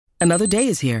Another day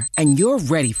is here, and you're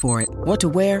ready for it. What to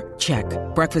wear? Check.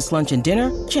 Breakfast, lunch, and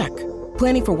dinner? Check.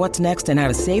 Planning for what's next and how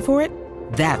to save for it?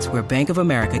 That's where Bank of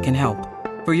America can help.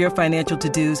 For your financial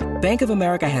to-dos, Bank of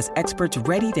America has experts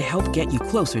ready to help get you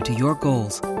closer to your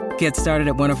goals. Get started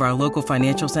at one of our local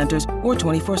financial centers or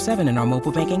 24/7 in our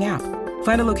mobile banking app.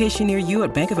 Find a location near you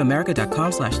at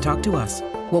bankofamerica.com/talktous.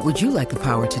 What would you like the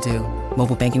power to do?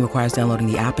 Mobile banking requires downloading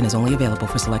the app and is only available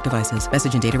for select devices.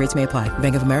 Message and data rates may apply.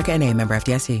 Bank of America N.A., member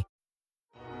FDIC.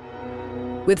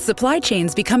 With supply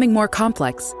chains becoming more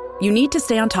complex, you need to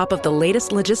stay on top of the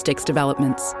latest logistics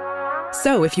developments.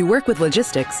 So if you work with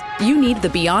logistics, you need the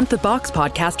Beyond the Box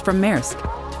podcast from Maersk.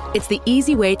 It's the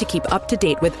easy way to keep up to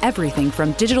date with everything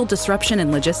from digital disruption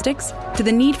in logistics to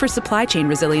the need for supply chain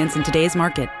resilience in today's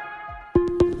market.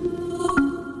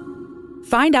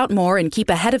 Find out more and keep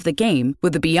ahead of the game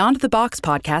with the Beyond the Box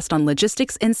podcast on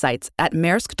logistics insights at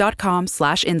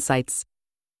maersk.com/insights.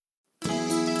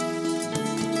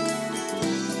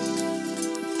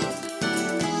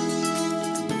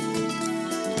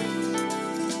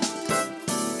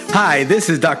 Hi, this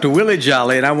is Dr. Willie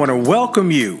Jolly, and I want to welcome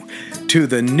you to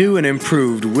the new and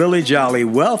improved Willie Jolly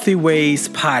Wealthy Ways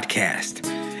podcast.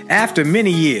 After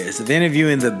many years of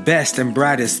interviewing the best and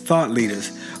brightest thought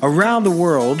leaders around the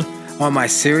world on my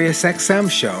SiriusXM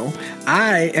show,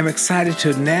 I am excited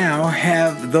to now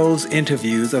have those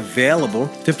interviews available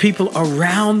to people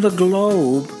around the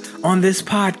globe on this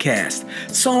podcast.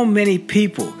 So many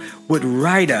people would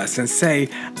write us and say,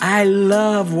 I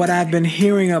love what I've been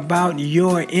hearing about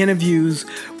your interviews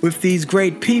with these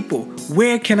great people.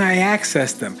 Where can I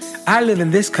access them? I live in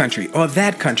this country or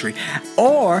that country,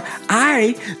 or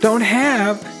I don't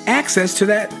have access to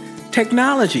that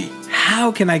technology.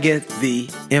 How can I get the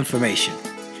information?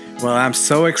 Well, I'm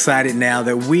so excited now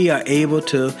that we are able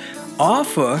to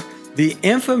offer the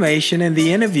information and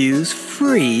the interviews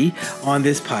free on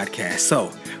this podcast.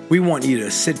 So we want you to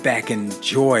sit back and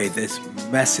enjoy this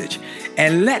message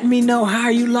and let me know how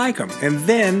you like them. And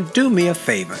then do me a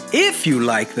favor. If you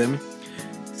like them,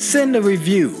 send a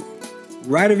review,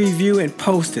 write a review and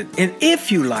post it. And if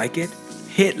you like it,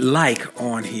 hit like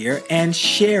on here and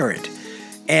share it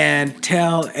and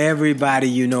tell everybody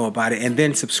you know about it, and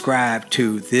then subscribe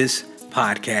to this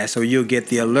podcast so you'll get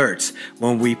the alerts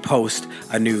when we post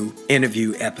a new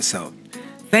interview episode.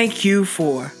 Thank you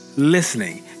for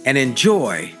listening and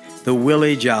enjoy the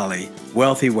Willie Jolly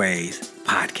Wealthy Ways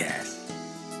podcast.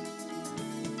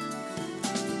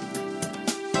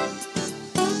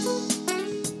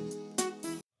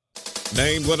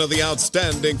 Named one of the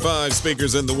outstanding 5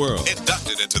 speakers in the world.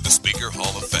 Inducted into the Speaker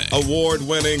Hall of Fame.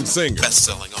 Award-winning singer.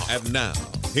 Best-selling author. And now,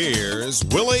 here's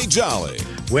Willie Jolly.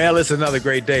 Well, it's another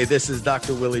great day. This is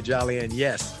Dr. Willie Jolly, and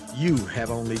yes, you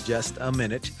have only just a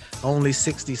minute, only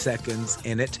 60 seconds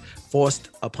in it, forced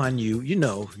upon you. You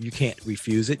know, you can't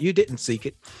refuse it. You didn't seek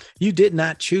it. You did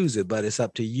not choose it, but it's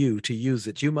up to you to use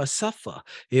it. You must suffer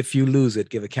if you lose it.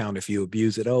 Give account if you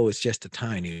abuse it. Oh, it's just a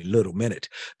tiny little minute.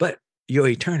 But your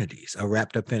eternities are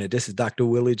wrapped up in it. This is Dr.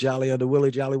 Willie Jolly on the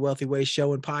Willie Jolly Wealthy Ways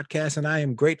show and podcast, and I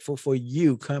am grateful for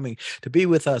you coming to be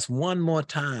with us one more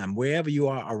time. Wherever you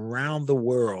are around the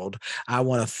world, I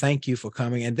want to thank you for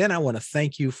coming, and then I want to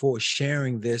thank you for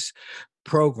sharing this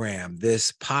program,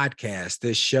 this podcast,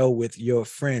 this show with your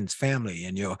friends, family,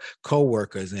 and your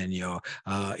coworkers, and your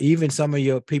even some of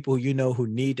your people you know who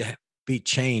need to be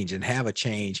changed and have a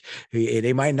change.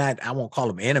 They might not, I won't call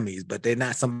them enemies, but they're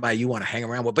not somebody you want to hang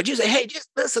around with. But you say, hey,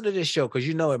 just listen to this show because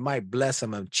you know it might bless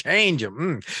them and change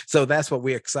them. So that's what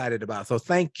we're excited about. So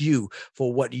thank you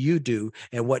for what you do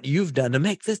and what you've done to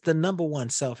make this the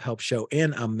 #1 self-help show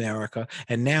in America.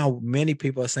 And now many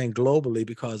people are saying globally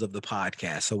because of the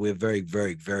podcast. So we're very,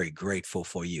 very, very grateful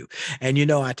for you. And you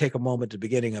know, I take a moment at the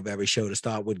beginning of every show to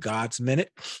start with God's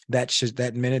Minute. That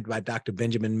minute by Dr.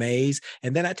 Benjamin Mays.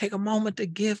 And then I take a moment to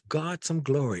give God some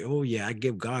glory. Oh yeah, I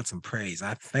give God some praise.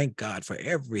 I thank God for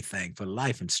everything, for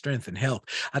life and strength and health.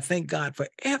 I thank God for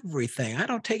everything. I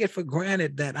don't take it for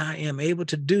granted that I am able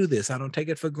to do this. I don't take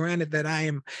it for granted that I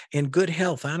am in good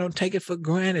health. I don't take it for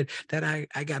granted that I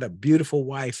got a beautiful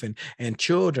wife and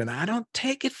children. I don't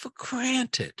take it for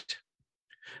granted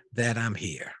that I'm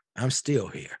here. I'm still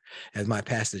here. As my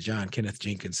pastor, John Kenneth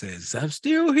Jenkins says, I'm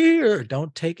still here.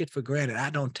 Don't take it for granted. I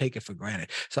don't take it for granted.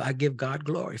 So I give God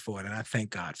glory for it, and I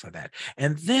thank God for that.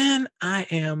 And then I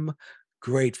am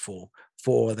grateful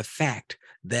for the fact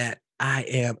that I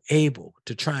am able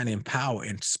to try and empower,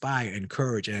 inspire,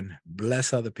 encourage, and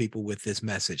bless other people with this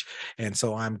message. And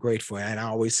so I'm grateful. And I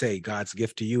always say God's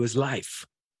gift to you is life.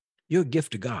 You're a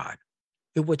gift to God.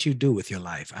 in what you do with your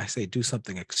life. I say do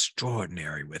something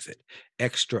extraordinary with it,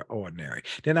 extraordinary.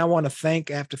 Then I want to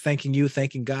after thanking you,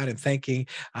 thanking God, and thanking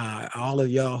all of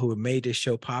y'all who have made this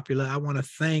show popular, I want to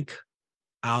thank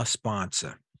our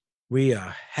sponsor. We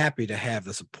are happy to have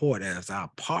the support as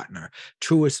our partner,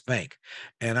 Truist Bank.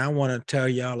 And I want to tell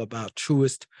y'all about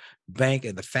Truist Bank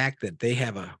and the fact that they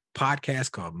have a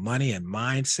podcast called Money and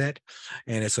Mindset.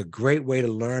 And it's a great way to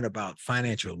learn about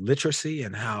financial literacy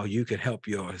and how you can help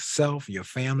yourself, your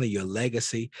family, your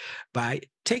legacy by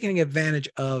taking advantage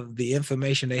of the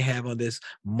information they have on this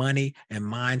Money and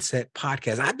Mindset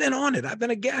podcast. I've been on it. I've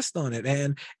been a guest on it,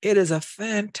 and it is a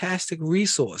fantastic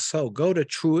resource. So go to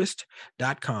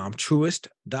truist.com,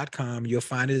 truist.com. You'll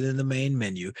find it in the main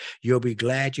menu. You'll be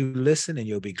glad you listened, and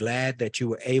you'll be glad that you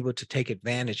were able to take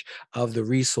advantage of the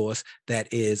resource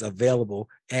that is available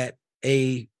at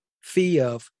a fee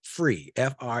of free,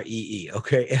 F-R-E-E,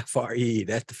 okay, F-R-E-E,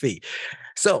 that's the fee.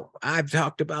 So I've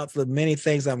talked about the many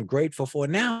things I'm grateful for.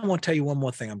 Now I want to tell you one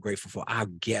more thing I'm grateful for, our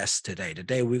guest today.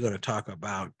 Today we're going to talk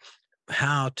about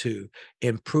how to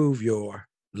improve your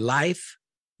life,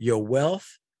 your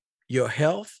wealth, your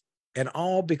health, and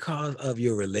all because of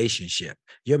your relationship,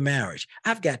 your marriage.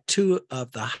 I've got two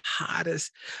of the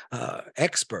hottest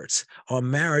experts on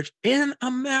marriage in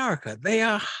America. They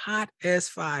are hot as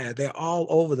fire. They're all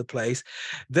over the place.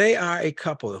 They are a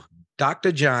couple,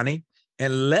 Dr. Johnny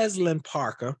and Leslyn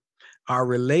Parker, are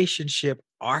relationship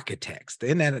architects.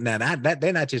 They're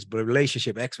not just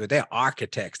relationship experts, they're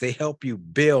architects. They help you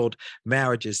build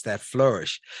marriages that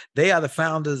flourish. They are the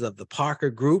founders of the Parker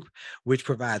Group, which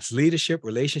provides leadership,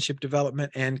 relationship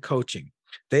development, and coaching.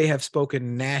 They have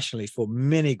spoken nationally for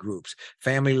many groups,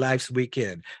 Family Life's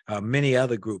Weekend, many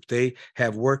other groups. They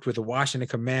have worked with the Washington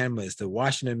Commandments, the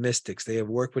Washington Mystics. They have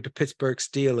worked with the Pittsburgh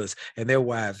Steelers and their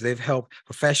wives. They've helped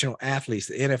professional athletes,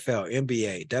 the NFL,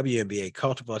 NBA, WNBA,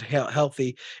 cultivate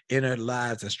healthy inner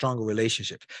lives and stronger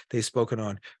relationships. They've spoken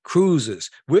on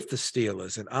cruises with the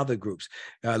Steelers and other groups.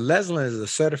 Leslyn is a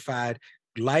certified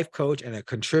life coach and a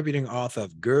contributing author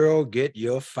of Girl, Get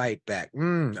Your Fight Back.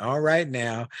 All right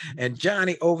now. And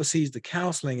Johnny oversees the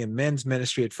counseling and men's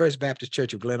ministry at First Baptist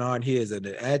Church of Glen He is an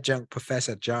adjunct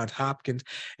professor at Johns Hopkins,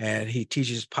 and he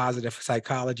teaches positive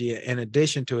psychology. In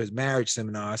addition to his marriage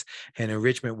seminars and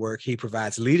enrichment work, he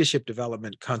provides leadership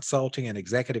development, consulting, and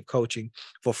executive coaching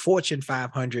for Fortune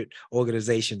 500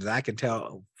 organizations. I can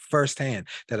tell firsthand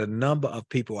that a number of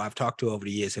people I've talked to over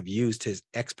the years have used his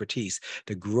expertise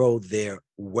to grow their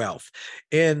wealth.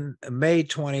 In May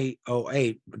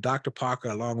 2008, Dr. Parker,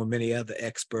 along with many other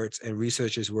experts and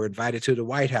researchers, were invited to the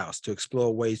White House to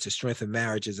explore ways to strengthen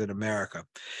marriages in America.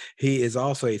 He is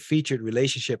also a featured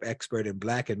relationship expert in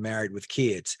Black and Married with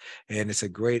Kids, and it's a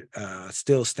great,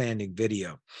 still standing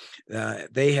video.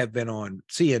 They have been on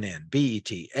CNN,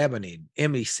 BET, Ebony,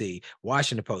 NBC,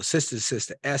 Washington Post, Sister to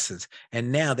Sister, Essence,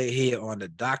 and now they're here on the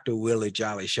Dr. Willie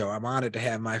Jolly Show. I'm honored to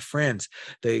have my friends,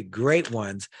 the great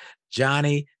ones,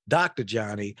 Dr.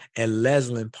 Johnny and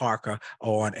Leslyn Parker,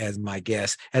 on as my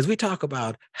guests as we talk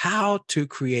about how to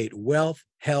create wealth,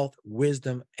 health,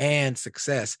 wisdom, and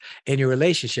success in your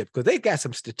relationship. Because they've got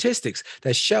some statistics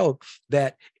that show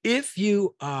that if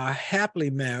you are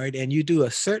happily married and you do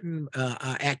a certain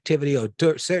activity or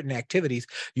certain activities,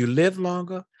 you live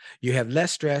longer, you have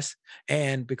less stress,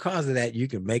 and because of that, you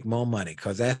can make more money,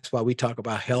 because that's why we talk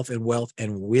about health and wealth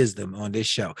and wisdom on this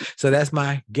show. So that's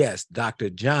my guest,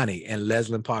 Dr. Johnny and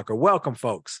Leslyn Parker. Welcome,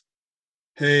 folks.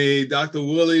 Hey, Dr.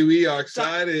 Willie, we are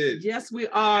excited. Yes, we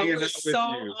are. We're so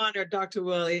honored, Dr.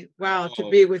 Willie. Wow, to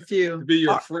be with you. To be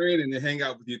your friend and to hang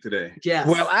out with you today. Yes.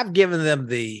 Well, I've given them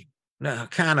the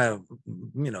kind of,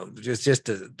 just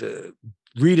the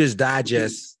Reader's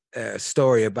Digest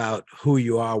story about who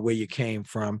you are, where you came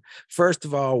from. First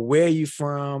of all, where are you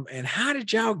from, and how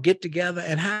did y'all get together,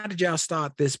 and how did y'all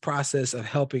start this process of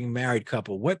helping married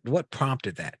couple? What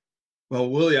prompted that? Well,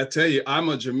 Willie, I tell you, I'm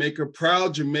a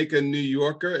proud Jamaica New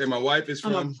Yorker, and my wife is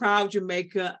from... I'm a proud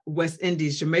Jamaica West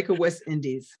Indies.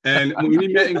 And when we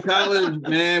met in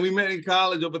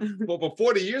college, over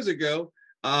 40 years ago.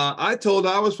 I told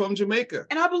her I was from Jamaica.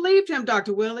 And I believed him,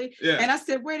 Dr. Willie. Yeah. And I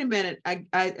said, wait a minute. I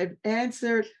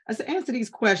answer these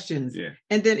questions. Yeah.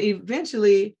 And then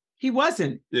eventually he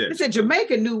wasn't. Yeah. He said,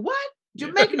 Jamaica knew what?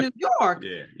 Jamaica, New York.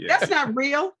 Yeah. That's not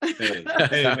real. Hey,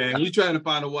 man, you're trying to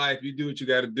find a wife. You do what you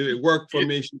got to do. It worked for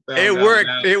me. It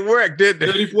worked, didn't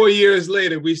it? 34 years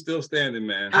later, we still standing,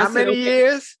 man. How many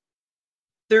years?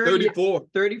 34.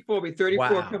 34. We're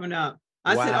 34 coming up.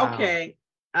 I said, okay.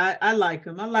 I like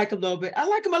him. I like him a little bit. I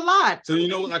like him a lot. So you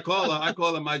know what I call her? I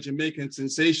call her my Jamaican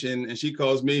sensation, and she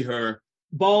calls me her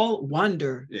ball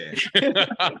wonder. Yeah.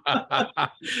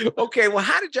 Okay, well,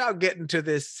 how did y'all get into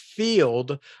this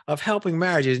field of helping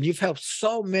marriages? And you've helped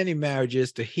so many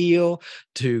marriages to heal,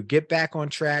 to get back on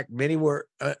track. Many were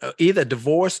either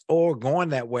divorced or going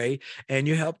that way, and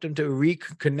you helped them to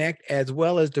reconnect as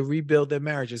well as to rebuild their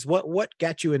marriages. What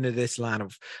got you into this line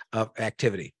of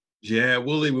activity? Yeah,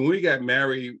 Willie, when we got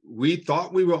married, we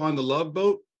thought we were on the Love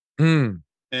Boat. Mm.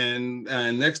 And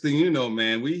next thing you know,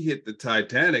 man, we hit the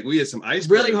Titanic. We had some icebergs.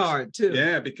 Really hard too.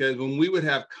 Yeah, because when we would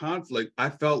have conflict, I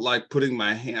felt like putting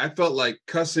my hand, I felt like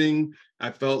cussing. I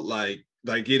felt like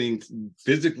getting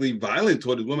physically violent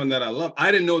toward the woman that I love.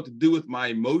 I didn't know what to do with my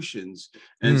emotions.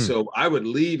 And so I would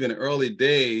leave in the early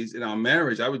days in our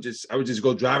marriage. I would just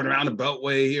go driving around the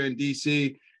Beltway here in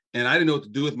DC. And I didn't know what to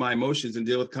do with my emotions and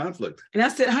deal with conflict. And I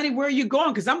said, honey, where are you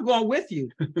going? Because I'm going with you.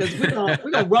 Because we're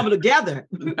gonna rub it together.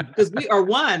 Because we are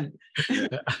one. You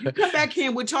come back here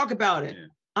and we'll talk about it.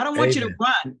 I don't want you to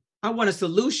run. I want a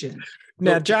solution.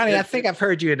 Now, Johnny, I think I've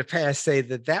heard you in the past say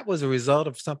that was a result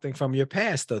of something from your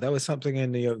past, though. That was something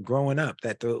in your growing up.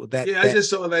 I just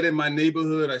saw that in my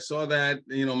neighborhood. I saw that,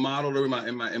 modeled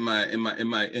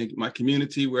in my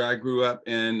community where I grew up,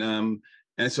 and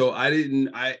so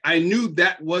I knew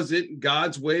that wasn't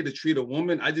God's way to treat a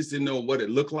woman. I just didn't know what it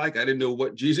looked like. I didn't know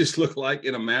what Jesus looked like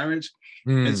in a marriage.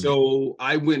 And so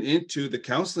I went into the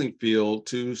counseling field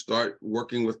to start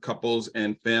working with couples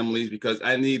and families because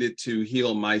I needed to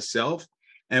heal myself,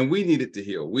 and we needed to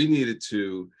heal. We needed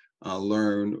to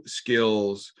learn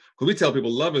skills, because we tell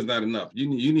people love is not enough. You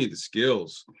need the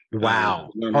skills.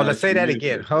 Wow. Let's say that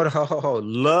again. Hold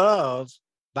on. Love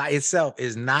by itself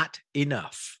is not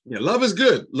enough. Yeah, love is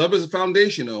good. Love is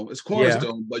foundational. It's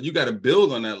cornerstone, but you got to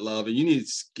build on that love, and you need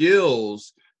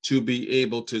skills to be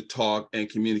able to talk and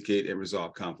communicate and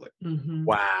resolve conflict. Mm-hmm.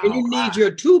 Wow. And you need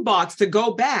your toolbox to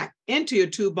go back into your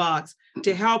toolbox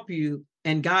to help you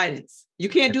and guidance. You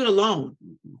can't do it alone.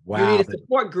 Wow. You need a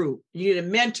support group. You need a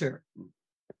mentor.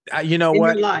 You know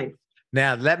what? In your life.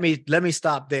 Now let me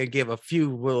stop there and give a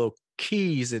few little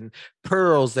keys and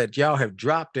pearls that y'all have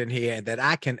dropped in here and that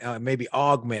I can maybe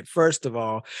augment. First of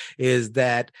all, is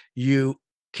that you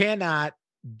cannot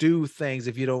do things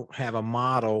if you don't have a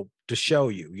model to show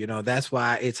you. That's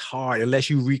why it's hard unless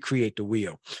you recreate the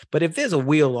wheel. But if there's a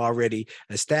wheel already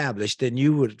established, then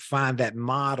you would find that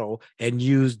model and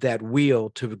use that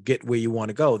wheel to get where you want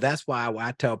to go. That's why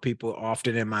I tell people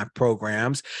often in my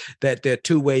programs that there are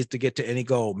two ways to get to any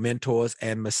goal: mentors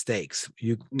and mistakes.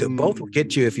 Both will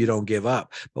get you if you don't give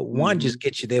up, but one just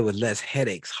gets you there with less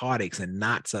headaches, heartaches, and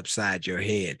knots upside your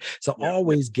head. So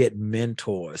always get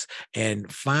mentors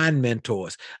and find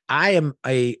mentors. I am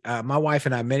my wife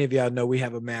and I, many of y'all know, we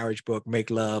have a marriage book,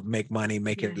 Make Love, Make Money,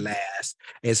 Make It Last.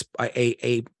 It's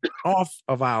a off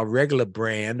of our regular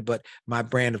brand, but my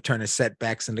brand of turning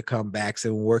setbacks into comebacks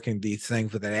and working these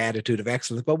things with an attitude of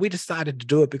excellence. But we decided to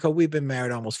do it because we've been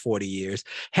married almost 40 years,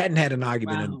 hadn't had an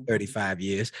argument in 35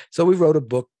 years. So we wrote a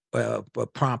book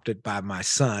prompted by my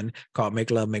son called Make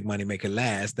Love, Make Money, Make It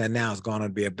Last, that now is going to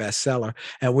be a bestseller.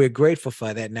 And we're grateful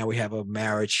for that. Now we have a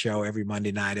marriage show every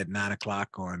Monday night at 9:00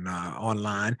 on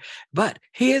online. But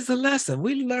here's the lesson.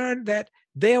 We learned that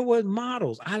there were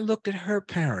models. I looked at her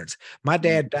parents. My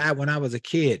dad died when I was a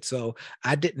kid, so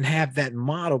I didn't have that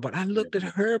model, but I looked at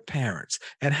her parents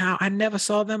and how I never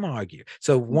saw them argue.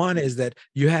 So one is that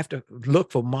you have to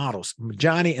look for models.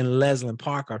 Johnny and Leslyn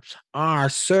Parker are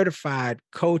certified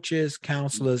coaches,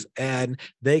 counselors, and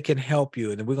they can help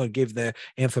you. And we're going to give the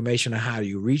information on how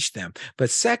you reach them. But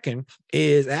second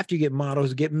is, after you get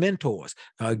models, get mentors,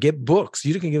 get books.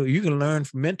 You can learn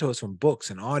from mentors from books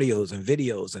and audios and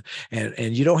videos,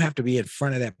 and you don't have to be in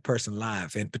front of that person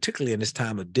live, and particularly in this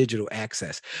time of digital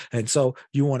access. And so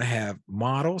you want to have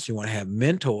models, you want to have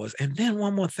mentors. And then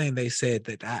one more thing they said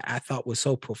that I thought was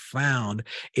so profound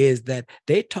is that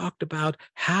they talked about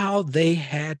how they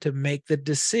had to make the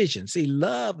decision. See,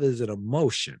 love is an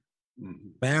emotion.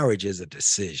 Marriage is a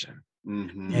decision.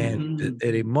 And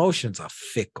the emotions are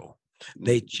fickle.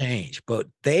 They change, but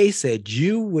they said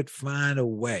you would find a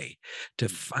way to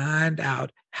find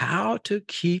out how to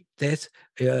keep this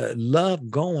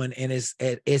love going. And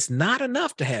it's not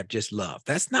enough to have just love.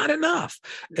 That's not enough.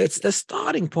 It's the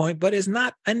starting point, but it's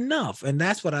not enough. And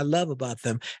that's what I love about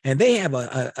them. And they have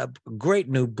a great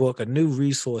new book, a new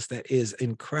resource that is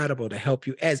incredible to help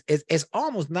you. It's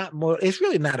almost not more. It's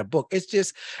really not a book. It's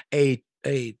just the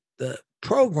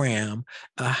program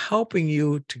helping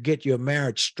you to get your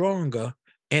marriage stronger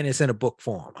and it's in a book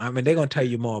form. I mean, they're going to tell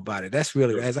you more about it. That's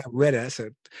really, as I read it, I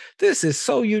said, this is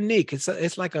so unique.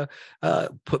 It's like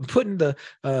putting the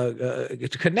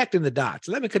connecting the dots.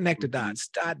 Let me connect the dots.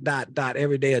 Dot,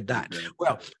 every day a dot.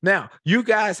 Well, now you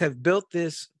guys have built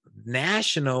this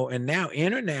national and now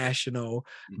international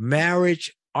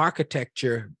marriage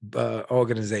architecture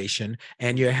organization,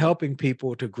 and you're helping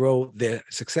people to grow their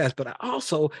success. But I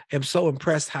also am so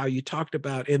impressed how you talked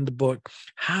about in the book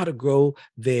how to grow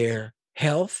their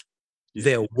health,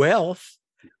 their wealth,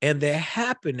 and their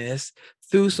happiness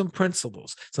through some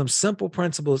principles, some simple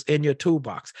principles in your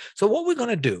toolbox. So what we're going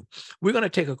to do, we're going to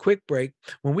take a quick break.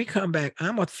 When we come back,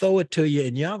 I'm going to throw it to you,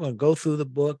 and y'all going to go through the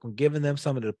book and giving them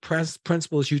some of the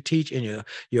principles you teach in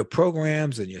your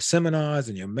programs and your seminars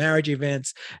and your marriage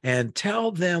events, and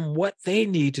tell them what they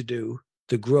need to do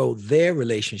to grow their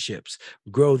relationships,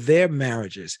 grow their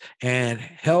marriages, and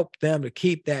help them to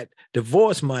keep that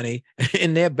divorce money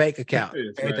in their bank account.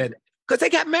 Because they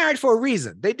got married for a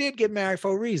reason. They did get married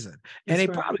for a reason. And they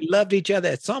probably loved each other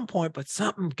at some point, but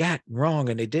something got wrong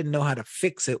and they didn't know how to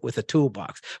fix it with a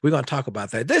toolbox. We're going to talk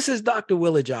about that. This is Dr.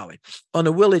 Willie Jolly on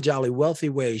the Willie Jolly Wealthy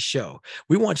Ways Show.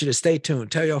 We want you to stay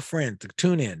tuned. Tell your friends to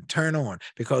tune in, turn on,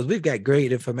 because we've got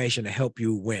great information to help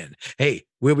you win. Hey,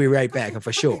 we'll be right back. And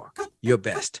for sure, your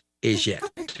best is yet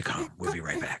to come. We'll be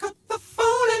right back.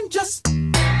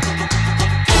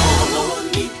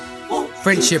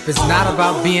 Friendship is not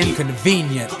about being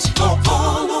convenient.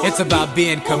 It's about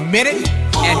being committed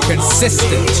and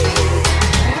consistent.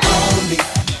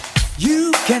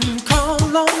 You can call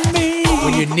on me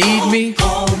when you need me.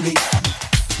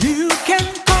 You can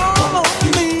call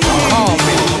on me. Call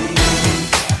me.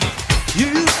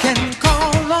 You can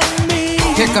call on me.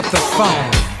 Pick up the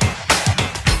phone.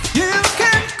 You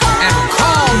can call and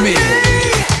call me.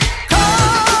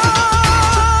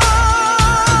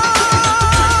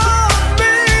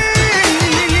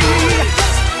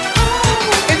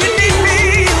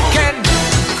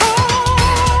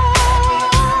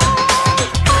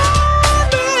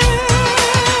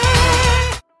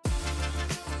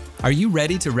 Are you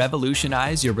ready to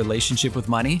revolutionize your relationship with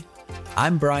money?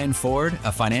 I'm Brian Ford,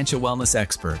 a financial wellness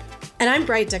expert. And I'm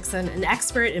Bright Dixon, an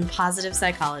expert in positive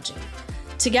psychology.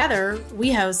 Together,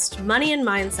 we host Money and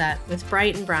Mindset with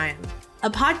Bright and Brian,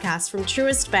 a podcast from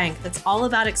Truist Bank that's all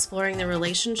about exploring the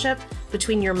relationship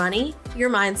between your money, your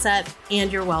mindset,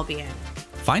 and your well-being.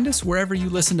 Find us wherever you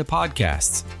listen to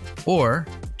podcasts or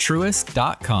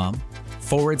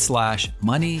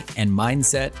truist.com/money and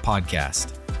mindset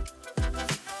podcast.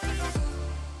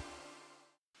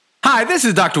 Hi, this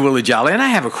is Dr. Willie Jolly, and I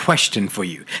have a question for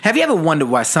you. Have you ever wondered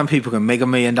why some people can make $1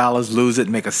 million, lose it,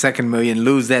 make a second million,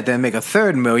 lose that, then make a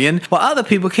third million, while other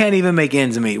people can't even make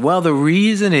ends meet? Well, the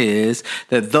reason is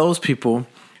that those people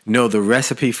know the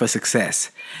recipe for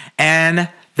success. And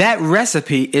that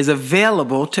recipe is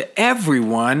available to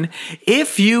everyone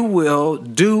if you will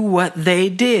do what they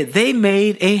did. They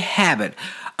made a habit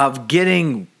of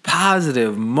getting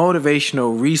positive,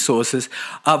 motivational resources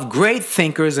of great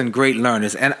thinkers and great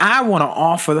learners. And I want to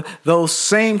offer those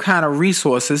same kind of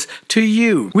resources to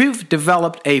you. We've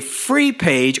developed a free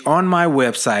page on my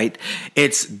website.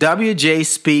 It's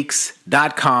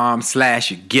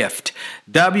wjspeaks.com/gift.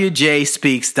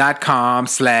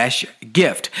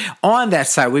 wjspeaks.com/gift. On that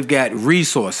site, we've got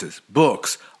resources,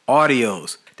 books,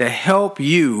 audios that help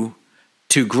you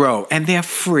to grow, and they're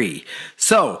free.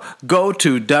 So go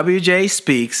to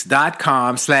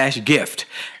wjspeaks.com/gift,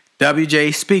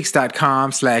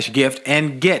 wjspeaks.com/gift,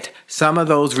 and get some of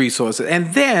those resources,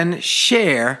 and then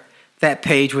share that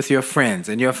page with your friends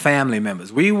and your family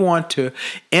members. We want to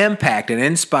impact and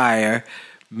inspire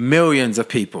millions of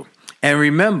people. And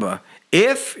remember,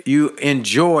 if you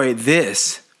enjoy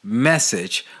this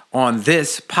message on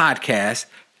this podcast,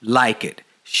 like it,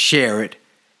 share it,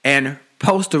 and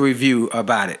post a review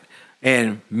about it,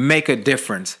 and make a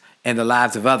difference in the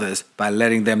lives of others by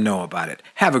letting them know about it.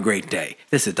 Have a great day.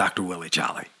 This is Dr. Willie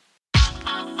Jolly. A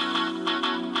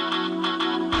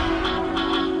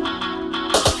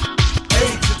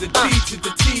to the D to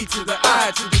the T to the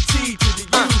I to the T to the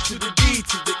U to the D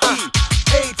to the E.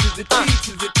 A to the D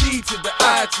to the T to the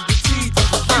I to the T to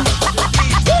the U to the D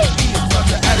to the E.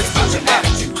 It's about your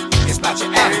attitude. It's about your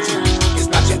attitude. It's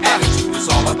about your attitude. It's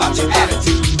all about your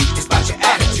attitude. It's about your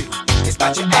attitude. It's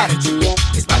about your attitude.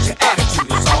 It's about your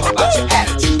attitude. It's all about your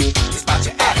attitude. It's about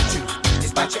your attitude.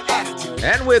 It's about your attitude.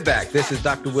 And we're back. This is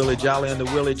Dr. Willie Jolly on the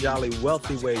Willie Jolly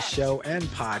Wealthy Ways Show and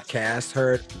podcast,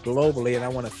 heard globally. And I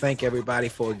want to thank everybody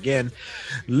for, again,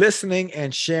 listening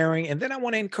and sharing. And then I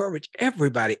want to encourage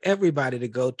everybody to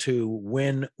go to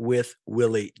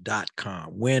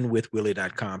winwithwillie.com,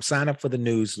 winwithwillie.com. Sign up for the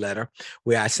newsletter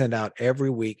where I send out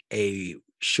every week a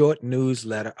short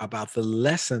newsletter about the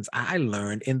lessons I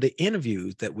learned in the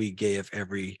interviews that we give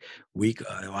every week,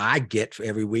 or I get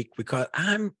every week, because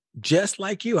I'm just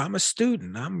like you. I'm a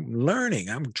student. I'm learning.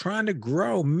 I'm trying to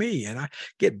grow me, and I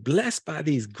get blessed by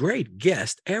these great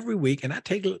guests every week. And I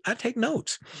take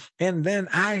notes, and then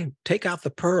I take out the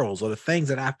pearls or the things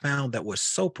that I found that were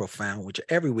so profound, which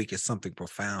every week is something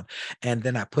profound, and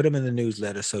then I put them in the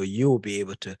newsletter so you'll be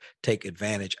able to take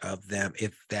advantage of them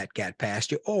if that got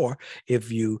past you, or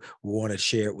if you want to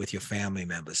share it with your family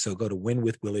members. So go to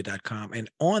winwithwillie.com, and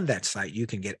on that site you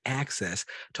can get access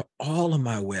to all of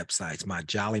my websites, my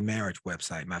Jolly Marriage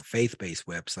website, my faith-based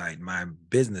website, my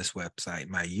business website,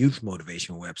 my youth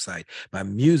motivation website, my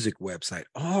music website,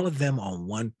 all of them on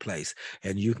one place.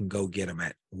 And you can go get them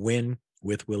at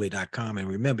winwithwillie.com. And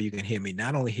remember, you can hear me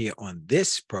not only here on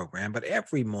this program, but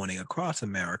every morning across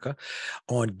America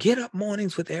on Get Up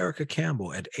Mornings with Erica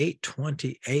Campbell at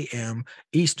 8:20 a.m.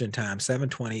 Eastern Time,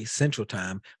 7:20 Central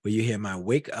Time, where you hear my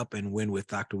Wake Up and Win with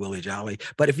Dr. Willie Jolly.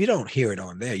 But if you don't hear it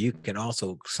on there, you can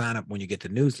also sign up when you get the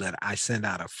newsletter. I send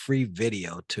out a free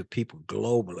video to people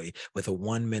globally with a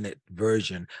 1-minute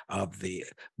version of the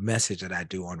message that I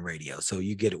do on radio. So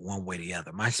you get it one way or the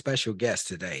other. My special guests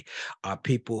today are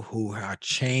people who are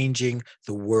changing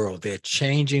the world. They're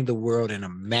changing the world in a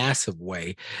massive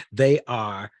way. They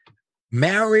are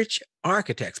marriage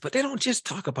architects, but they don't just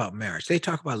talk about marriage. They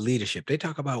talk about leadership. They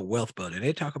talk about wealth building.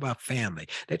 They talk about family.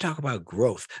 They talk about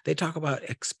growth. They talk about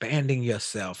expanding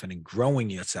yourself and growing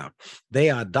yourself. They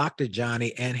are Dr.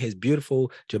 Johnny and his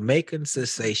beautiful Jamaican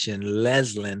sensation,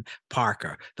 Leslyn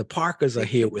Parker. The Parkers are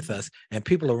here with us, and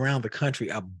people around the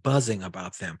country are buzzing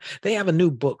about them. They have a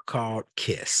new book called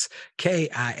KISS,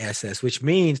 K-I-S-S, which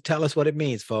means, tell us what it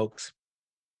means, folks.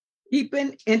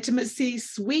 Keeping intimacy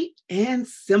sweet and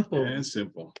simple. And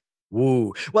simple.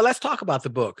 Woo. Well, let's talk about the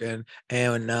book and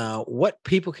what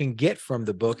people can get from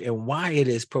the book and why it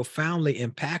is profoundly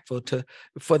impactful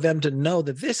for them to know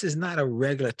that this is not a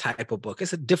regular type of book.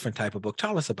 It's a different type of book.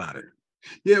 Tell us about it.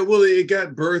 Yeah, well, it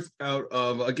got birthed out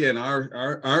of, again,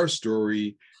 our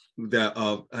story and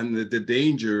the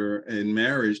danger in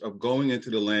marriage of going into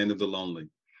the land of the lonely.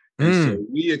 And so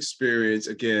we experienced,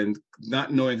 again,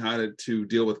 not knowing how to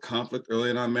deal with conflict early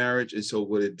in our marriage. And so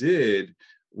what it did,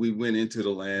 we went into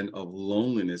the land of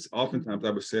loneliness. Oftentimes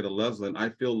I would say to Leslyn, I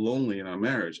feel lonely in our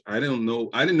marriage. I didn't know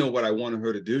what I wanted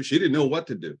her to do. She didn't know what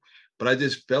to do. But I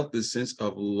just felt this sense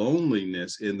of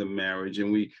loneliness in the marriage.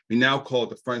 And we now call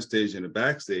it the front stage and the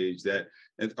backstage, that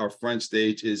our front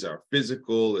stage is our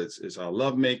physical, it's our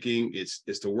lovemaking, it's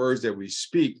the words that we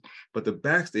speak. But the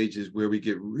backstage is where we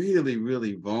get really,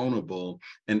 really vulnerable.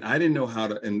 And I didn't know how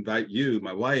to invite you,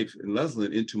 my wife, and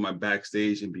Leslyn into my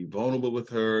backstage and be vulnerable with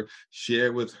her,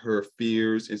 share with her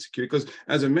fears, insecurity. Because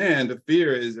as a man, the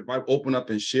fear is if I open up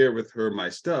and share with her my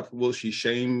stuff, will she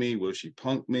shame me? Will she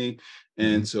punk me?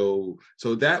 And so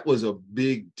that was a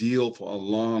big deal for a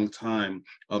long time,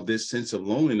 of this sense of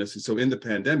loneliness. And so in the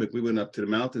pandemic, we went up to the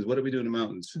mountains. What did we do in the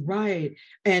mountains? Right.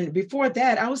 And before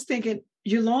that, I was thinking,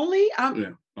 you're lonely?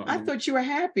 I thought you were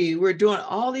happy. We're doing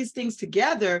all these things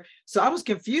together. So I was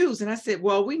confused. And I said,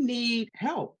 well, we need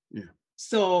help. Yeah.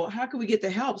 So how can we get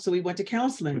the help? So we went to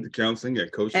counseling.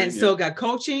 Got coaching. And so got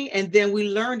coaching. And then we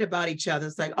learned about each other.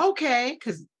 It's like, okay,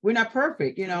 because we're not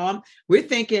perfect. We're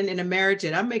thinking in a marriage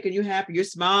that I'm making you happy. You're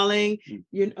smiling,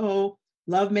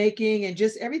 love making and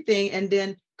just everything. And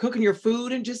then cooking your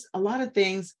food and just a lot of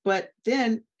things. But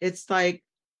then it's like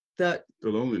the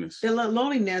loneliness.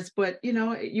 But,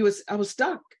 I was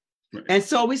stuck. Right. And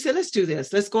so we said, let's do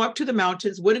this. Let's go up to the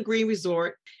mountains, Wooded Green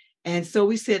Resort. And so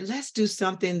we said, let's do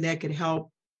something that could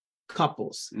help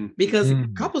couples, because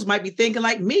couples might be thinking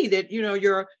like me that,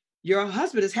 your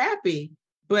husband is happy,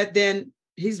 but then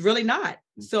he's really not.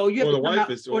 So you have to come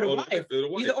out, or the wife,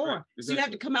 either or. So you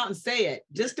have to come out and say it.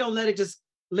 Just don't let it just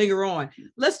linger on.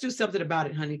 Let's do something about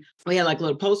it, honey. We had like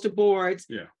little poster boards.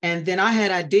 Yeah. And then I had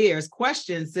ideas,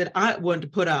 questions that I wanted to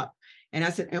put up. And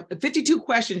I said, 52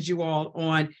 questions, you all,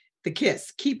 on the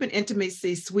KISS, keeping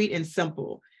intimacy sweet and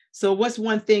simple. So what's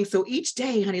one thing? So each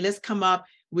day, honey, let's come up.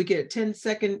 We get a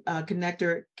 10-second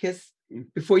connector kiss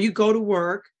before you go to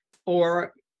work,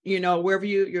 or, wherever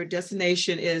your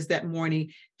destination is that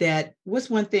morning. That what's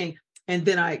one thing? And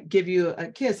then I give you a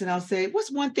kiss and I'll say, what's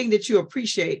one thing that you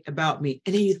appreciate about me?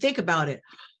 And then you think about it,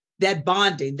 that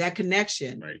bonding, that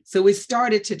connection. Right. So we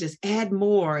started to just add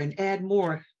more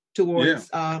towards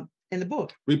in the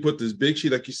book. We put this big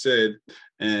sheet, like you said,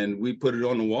 and we put it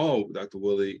on the wall, Dr.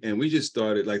 Willie, and we just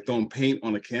started like throwing paint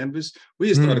on a canvas. We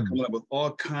just started coming up with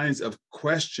all kinds of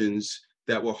questions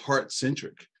that were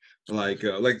heart-centric.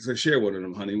 Like so share one of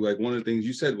them, honey. Like one of the things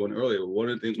you said one earlier.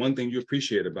 One thing you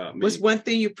appreciate about me. What's one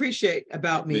thing you appreciate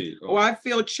about me? Or I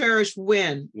feel cherished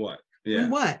when. What? Yeah.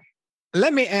 When what?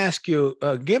 Let me ask you,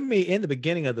 give me in the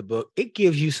beginning of the book, it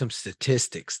gives you some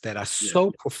statistics that are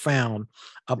so profound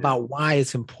about why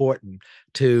it's important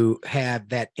to have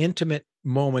that intimate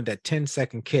moment, that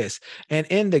 10-second kiss. And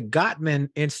in the Gottman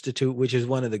Institute, which is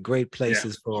one of the great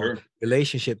places for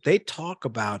relationship, they talk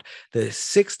about the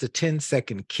 6 to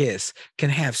 10-second kiss can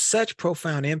have such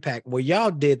profound impact. Well,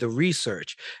 y'all did the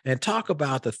research and talk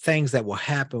about the things that will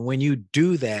happen when you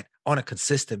do that on a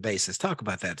consistent basis. Talk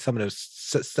about that. Some of those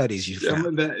studies you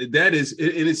found. That is,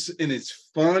 and it's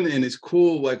fun and it's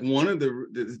cool. Like one of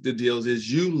the deals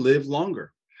is you live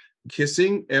longer.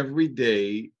 Kissing every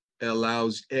day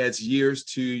adds years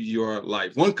to your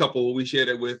life. One couple we shared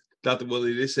it with, Dr.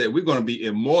 Willie, they said we're going to be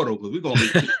immortal because we're going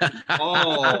to be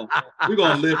we're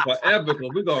going to live forever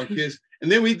because we're going to kiss.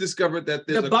 And then we discovered that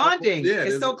there's the bonding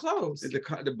is so close.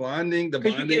 The bonding, you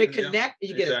get to connect,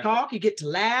 you get to talk, you get to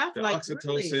laugh. The like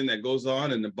oxytocin that goes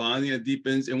on and the bonding that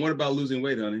deepens. And what about losing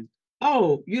weight, honey?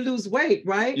 Oh, you lose weight,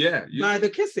 right? Yeah. By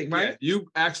the kissing, right? Yeah, you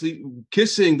actually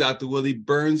kissing, Dr. Willie,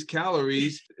 burns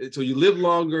calories. So you live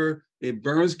longer. It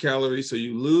burns calories, so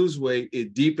you lose weight.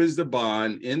 It deepens the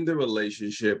bond in the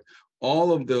relationship.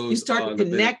 All of those. You start to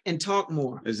connect and talk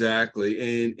more.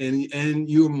 Exactly, and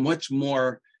you're much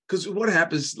more, because what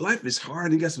happens? Life is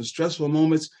hard. You got some stressful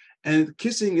moments, and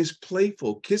kissing is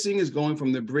playful. Kissing is going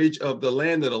from the bridge of the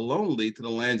land of the lonely to the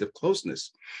land of closeness.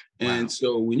 Wow. And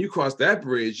so when you cross that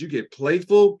bridge, you get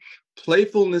playful.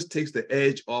 Playfulness takes the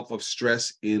edge off of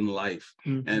stress in life.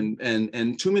 Mm-hmm.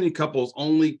 And too many couples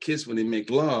only kiss when they make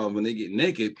love, when they get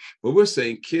naked. But we're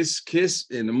saying kiss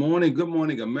in the morning, good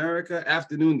morning, America,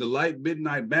 afternoon delight,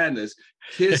 midnight madness,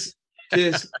 kiss,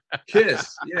 kiss.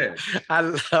 Yeah. I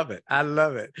love it.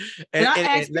 And I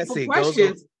ask people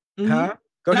questions. Huh?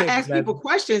 Go ahead. I ask people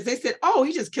questions. They said, oh,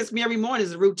 he just kissed me every morning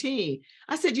as a routine.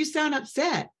 I said, you sound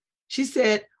upset. She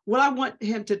said, well, I want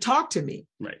him to talk to me.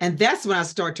 Right. And that's when I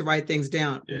start to write things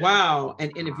down. Yeah. Wow,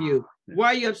 an interview. Why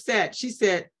are you upset? She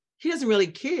said, he doesn't really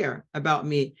care about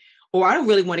me. Or I don't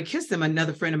really want to kiss him.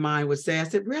 Another friend of mine would say, I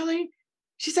said, really?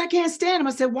 She said, I can't stand him.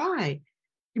 I said, why?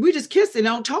 We just kiss and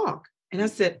don't talk. And I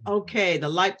said, okay, the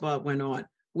light bulb went on.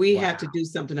 We have to do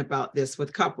something about this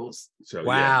with couples. So,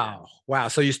 wow.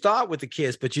 So you start with the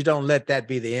kiss, but you don't let that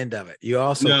be the end of it. You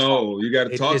also you got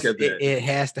to talk at that. It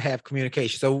has to have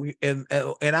communication. So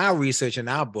in our research, in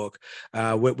our book,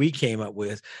 what we came up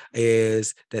with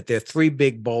is that there are 3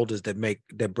 big boulders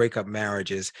that break up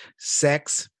marriages: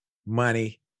 sex,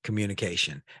 money,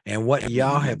 communication. And what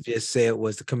y'all have just said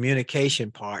was the communication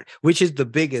part, which is the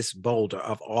biggest boulder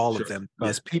of all of them,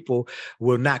 because people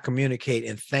will not communicate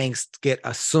and things get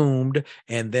assumed,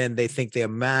 and then they think they're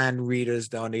mind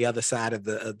readers on the other side of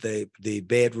the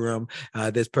bedroom.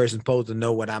 This person's supposed to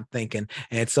know what I'm thinking,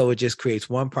 and so it just creates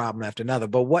one problem after another.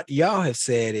 But what y'all have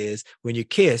said is, when you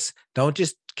kiss, don't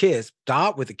just kiss,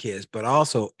 start with the kiss, but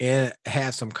also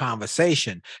have some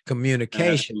conversation,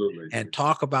 communication, and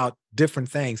talk about different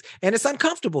things. And it's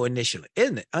uncomfortable initially,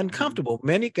 isn't it? Uncomfortable. Mm-hmm.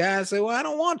 Many guys say, well, I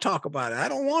don't want to talk about it. I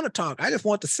don't want to talk. I just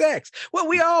want the sex. Well,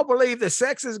 we all believe that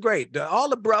sex is great. All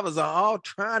the brothers are all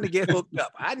trying to get hooked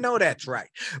up. I know that's right.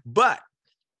 But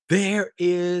there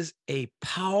is a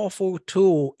powerful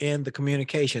tool in the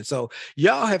communication. So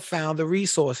y'all have found the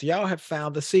resource. Y'all have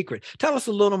found the secret. Tell us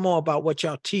a little more about what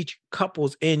y'all teach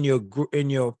couples in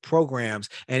your programs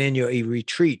and in your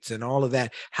retreats and all of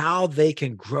that, how they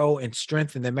can grow and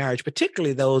strengthen their marriage,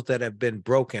 particularly those that have been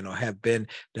broken or have been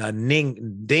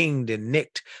dinged and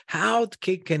nicked, how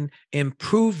they can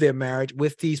improve their marriage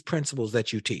with these principles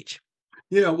that you teach.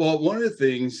 Yeah, well, one of the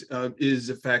things is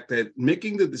the fact that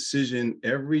making the decision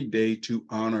every day to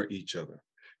honor each other,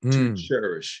 to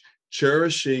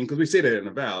cherishing, because we say that in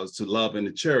the vows, to love and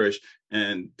to cherish,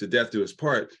 and to death do us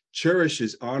part. Cherish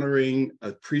is honoring,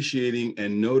 appreciating,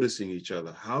 and noticing each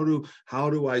other. How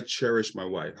do I cherish my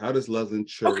wife? How does Leslie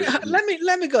cherish? Okay, let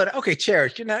me go to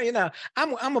cherish. You know,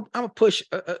 I'm a push.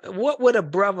 What would a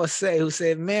brother say who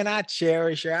said, "Man, I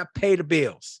cherish her. I pay the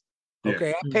bills."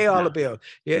 Okay, I pay all the bills.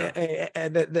 Yeah,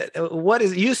 and what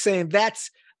is you saying?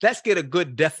 Let's get a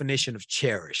good definition of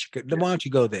cherish. Why don't you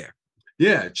go there?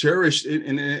 Yeah, cherish,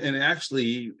 and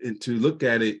actually, to look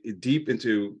at it deep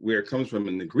into where it comes from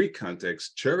in the Greek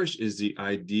context, cherish is the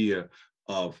idea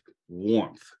of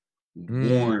warmth.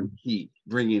 Warm heat,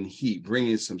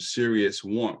 bringing some serious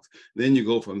warmth. Then you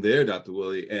go from there, Dr.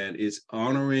 Willie, and it's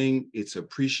honoring, it's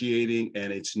appreciating,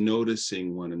 and it's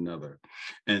noticing one another.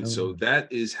 And so that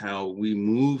is how we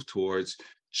move towards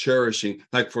cherishing.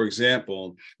 Like, for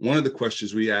example, one of the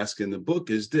questions we ask in the book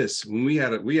is this: when we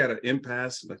had an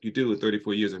impasse, like you do with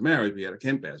 34 years of marriage, we had an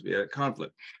impasse, we had a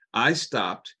conflict. I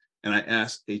stopped and I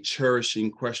asked a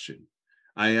cherishing question.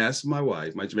 I asked my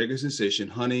wife, my Jamaican sensation,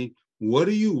 honey, what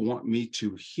do you want me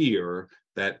to hear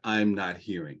that I'm not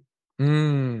hearing?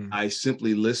 I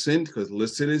simply listened, because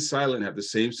listen and silent have the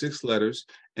same 6 letters,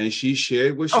 and she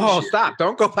shared what she shared. Stop.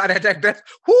 Don't go by that. That's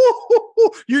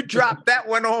you dropped that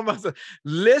one on myself.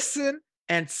 Listen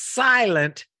and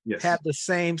silent have the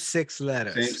same 6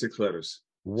 letters. Same 6 letters.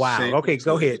 Wow. Same okay,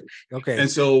 go ahead. Okay. And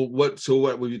so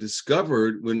what we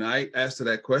discovered when I asked her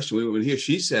that question, when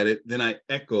she said it, then I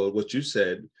echoed what you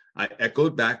said. I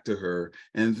echoed back to her.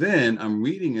 And then I'm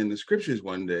reading in the scriptures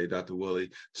one day, Dr. Willie,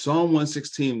 Psalm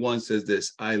 116:1 says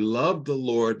this: I love the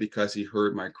Lord because he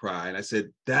heard my cry. And I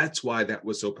said, that's why that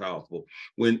was so powerful.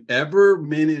 Whenever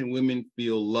men and women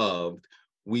feel loved,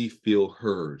 we feel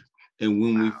heard. And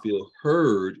when we feel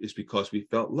heard, it's because we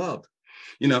felt loved.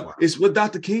 It's what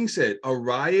Dr. King said. A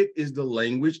riot is the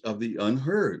language of the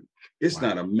unheard. It's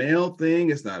not a male thing.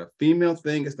 It's not a female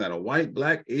thing. It's not a white,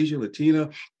 black, Asian,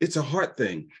 Latina. It's a heart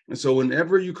thing. And so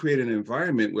whenever you create an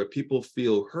environment where people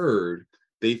feel heard,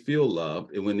 they feel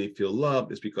loved. And when they feel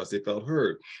loved, it's because they felt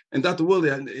heard. And Dr. Willie,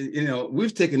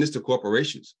 we've taken this to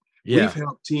corporations. Yeah. We've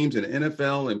helped teams in the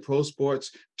NFL and pro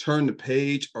sports turn the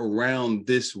page around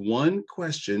this one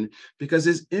question, because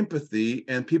it's empathy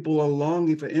and people are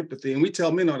longing for empathy. And we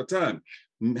tell men all the time,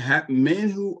 men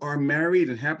who are married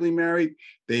and happily married,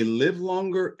 they live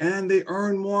longer and they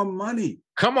earn more money.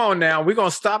 Come on now. We're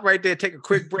going to stop right there, take a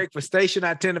quick break for station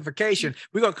identification.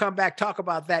 We're going to come back, talk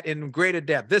about that in greater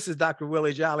depth. This is Dr.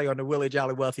 Willie Jolly on the Willie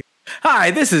Jolly Wealthy. Hi,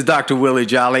 this is Dr. Willie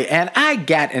Jolly, and I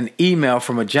got an email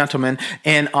from a gentleman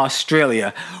in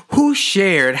Australia who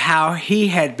shared how he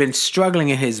had been struggling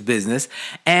in his business,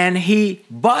 and he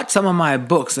bought some of my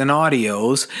books and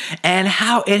audios, and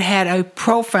how it had a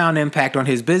profound impact on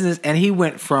his business, and he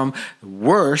went from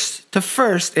worst to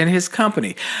first in his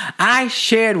company. I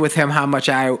shared with him how much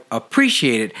I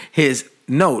appreciated his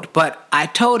note, but I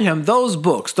told him those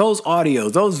books, those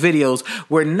audios, those videos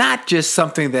were not just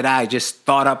something that I just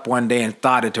thought up one day and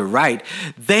started to write.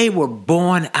 They were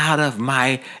born out of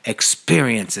my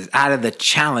experiences, out of the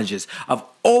challenges of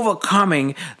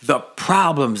overcoming the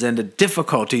problems and the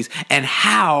difficulties and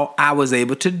how I was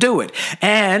able to do it.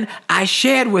 And I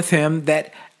shared with him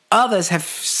that others have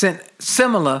sent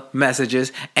similar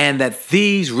messages and that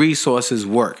these resources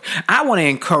work. I want to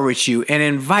encourage you and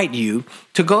invite you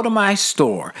to go to my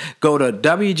store. Go to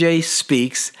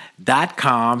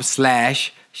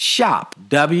wjspeaks.com/shop.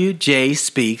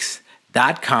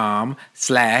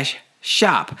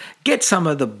 wjspeaks.com/shop. Get some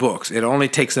of the books. It only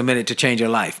takes a minute to change your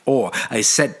life. Or a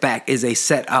setback is a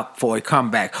setup for a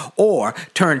comeback. Or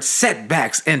turn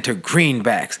setbacks into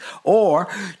greenbacks. Or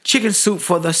chicken soup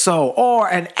for the soul. Or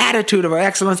an attitude of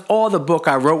excellence. Or the book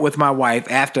I wrote with my wife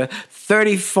after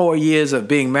 34 years of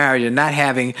being married and not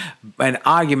having an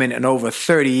argument in over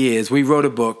 30 years. We wrote a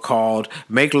book called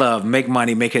Make Love, Make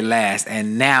Money, Make It Last.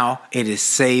 And now it is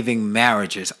saving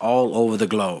marriages all over the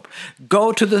globe.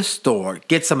 Go to the store,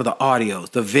 get some of the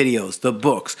audios, the videos, the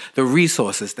books, the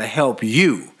resources to help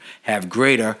you have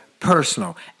greater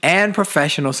personal and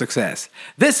professional success.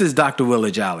 This is Dr.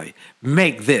 Willie Jolly.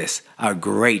 Make this a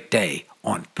great day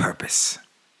on purpose.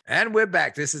 And we're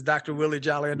back. This is Dr. Willie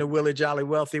Jolly on the Willie Jolly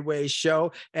Wealthy Ways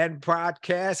show and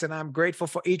broadcast, and I'm grateful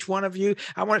for each one of you.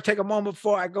 I want to take a moment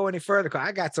before I go any further, because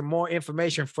I got some more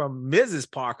information from Mrs.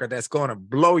 Parker that's going to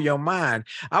blow your mind.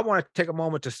 I want to take a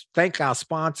moment to thank our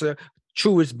sponsor,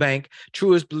 Truist Bank.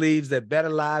 Truist believes that better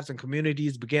lives and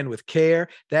communities begin with care.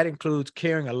 That includes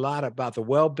caring a lot about the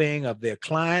well-being of their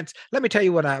clients. Let me tell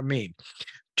you what I mean.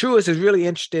 Truist is really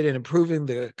interested in improving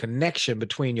the connection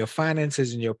between your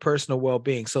finances and your personal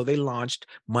well-being. So they launched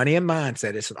Money and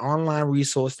Mindset. It's an online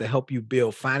resource to help you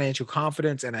build financial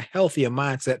confidence and a healthier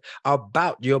mindset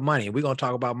about your money. We're going to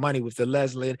talk about money with the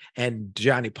Leslie and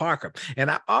Johnny Parker. And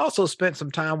I also spent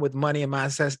some time with Money and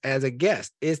Mindset as a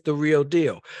guest. It's the real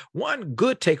deal. One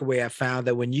good takeaway I found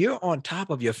that when you're on top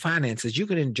of your finances, you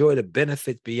can enjoy the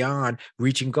benefits beyond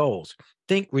reaching goals.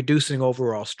 Think reducing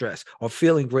overall stress or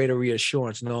feeling greater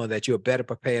reassurance knowing that you're better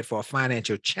prepared for a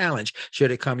financial challenge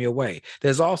should it come your way.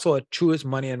 There's also a Truist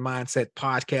Money and Mindset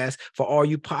podcast for all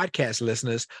you podcast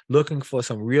listeners looking for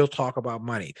some real talk about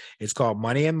money. It's called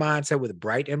Money and Mindset with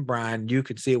Bright and Brian. You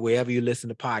can see it wherever you listen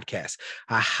to podcasts.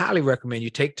 I highly recommend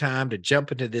you take time to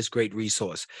jump into this great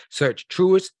resource. Search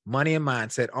Truist Money and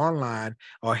Mindset online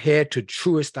or head to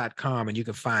truist.com and you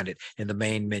can find it in the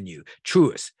main menu.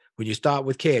 Truist. When you start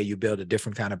with care, you build a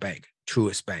different kind of bank.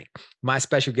 Truist Bank. My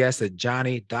special guests are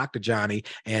Dr. Johnny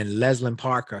and Leslyn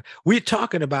Parker. We're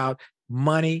talking about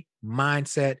money,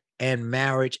 mindset, and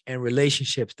marriage and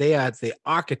relationships. They are the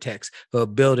architects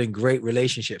of building great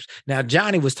relationships. Now,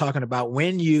 Johnny was talking about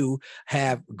when you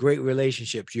have great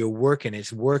relationships,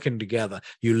 it's working together.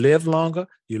 You live longer,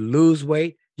 you lose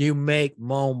weight, you make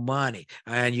more money,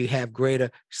 and you have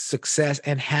greater success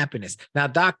and happiness. Now,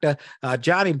 Dr.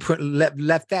 Johnny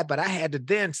left that, but I had to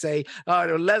then say,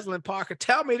 Leslyn Parker,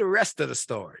 tell me the rest of the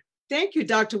story. Thank you,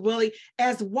 Dr. Willie.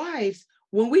 As wives,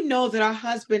 when we know that our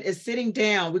husband is sitting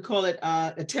down, we call it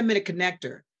a 10-minute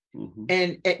connector. Mm-hmm.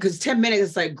 And because 10 minutes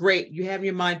is like, great, you have in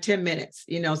your mind 10 minutes,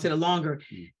 instead of longer.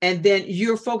 Mm-hmm. And then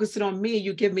you're focusing on me,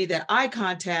 you give me that eye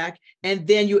contact, and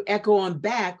then you echo on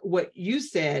back what you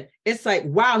said. It's like,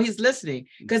 wow, he's listening.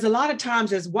 Because a lot of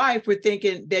times as wife, we're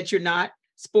thinking that you're not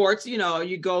sports, you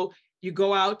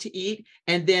go out to eat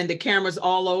and then the camera's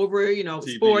all over, TV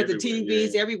sports, the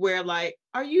TV's everywhere. Like,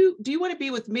 do you want to be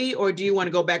with me or do you want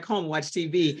to go back home and watch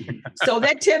TV? So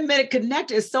that 10-minute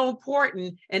connect is so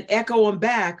important, and echo them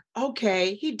back.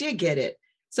 Okay, he did get it.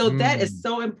 So that is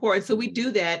so important. So we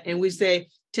do that and we say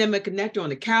 10-minute connector on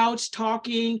the couch,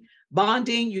 talking,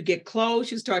 bonding, you get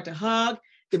close, you start to hug.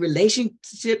 The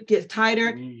relationship gets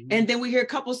tighter. Mm-hmm. And then we hear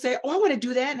couples say, I want to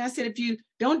do that. And I said, if you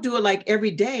don't do it like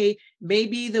every day,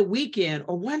 maybe the weekend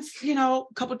or once, a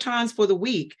couple times for the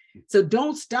week. So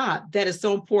don't stop. That is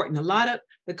so important. A lot of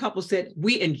the couples said,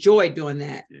 we enjoy doing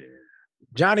that. Yeah.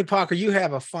 Johnny Parker, you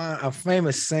have a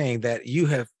famous saying that you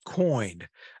have coined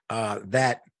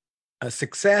that a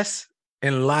success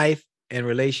in life and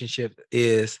relationship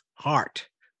is heart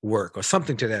work or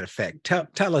something to that effect.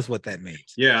 Tell us what that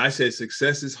means. Yeah, I say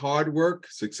success is hard work.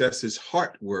 Success is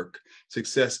heart work.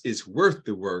 Success is worth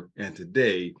the work. And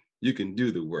today you can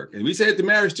do the work. And we say it to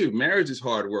marriage too. Marriage is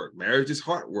hard work. Marriage is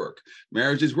heart work.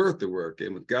 Marriage is worth the work.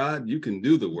 And with God, you can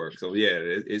do the work. So yeah,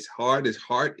 it's hard. It's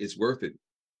heart. It's worth it.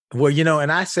 Well,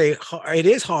 and I say it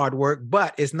is hard work,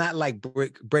 but it's not like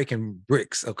breaking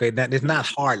bricks. Okay. That is not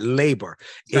hard labor.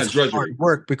 It's hard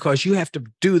work because you have to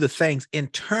do the things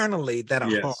internally that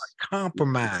are hard.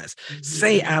 Compromise.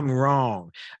 Say I'm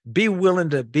wrong. Be willing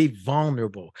to be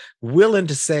vulnerable. Willing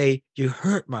to say you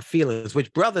hurt my feelings,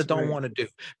 which brothers don't want to do.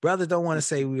 Brothers don't want to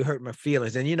say we hurt my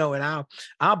feelings. And in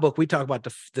our book, we talk about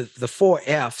the 4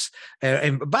 F's.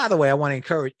 And by the way, I want to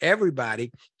encourage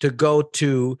everybody to go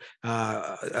to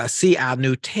see our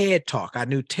new TED Talk. Our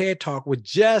new TED Talk was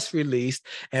just released,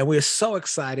 and we're so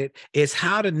excited. It's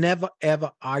How to Never,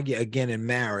 Ever Argue Again in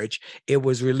Marriage. It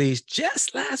was released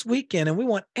just last weekend, and we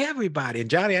want everybody. And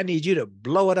Johnny, I need you to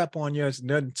blow it up on your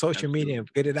social media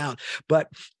and get it out. But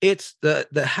it's the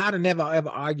How to Never, Ever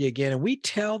Argue Again. And we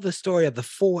tell the story of the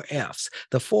 4 F's.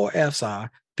 The 4 F's are: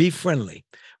 be friendly.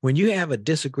 When you have a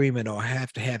disagreement or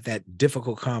have to have that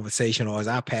difficult conversation, or as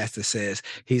our pastor says,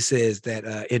 he says that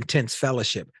intense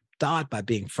fellowship, start by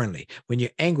being friendly. When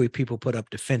you're angry, people put up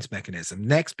defense mechanism.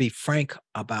 Next, be frank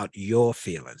about your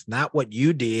feelings, not what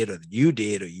you did or you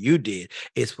did or you did.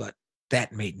 It's what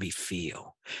that made me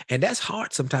feel. And that's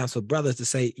hard sometimes for brothers to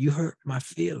say, you hurt my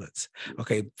feelings.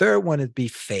 Okay. Third one is be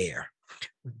fair.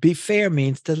 Be fair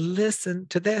means to listen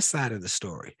to their side of the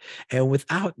story. And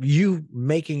without you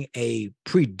making a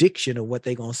prediction of what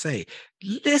they're going to say,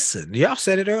 listen. Y'all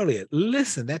said it earlier.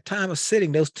 Listen, that time of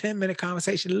sitting, those 10-minute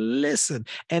conversations, listen,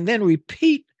 and then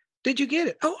repeat. Did you get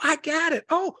it? Oh, I got it.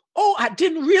 Oh, I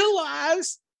didn't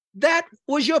realize that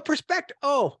was your perspective.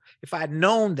 Oh, if I'd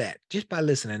known that just by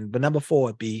listening. But number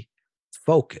 4, be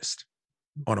focused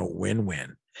on a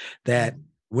win-win. That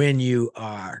when you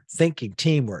are thinking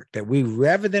teamwork, that we,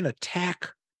 rather than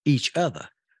attack each other,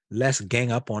 let's gang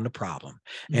up on the problem.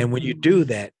 And when you do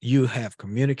that, you have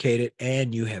communicated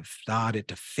and you have started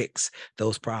to fix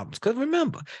those problems. Because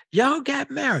remember, y'all got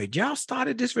married. Y'all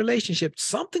started this relationship.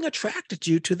 Something attracted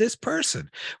you to this person,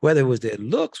 whether it was their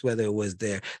looks, whether it was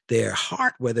their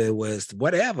heart, whether it was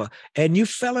whatever. And you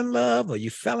fell in love, or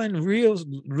you fell in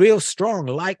real strong,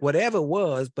 like whatever it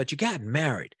was, but you got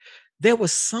married. There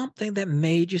was something that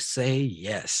made you say,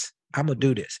 yes, I'm going to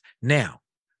do this. Now,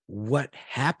 what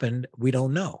happened, we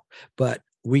don't know, but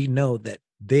we know that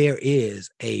there is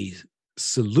a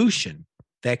solution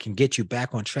that can get you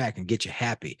back on track and get you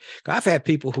happy. I've had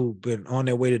people who've been on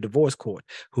their way to divorce court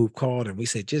who've called and we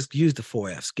said, just use the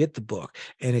 4 F's, get the book,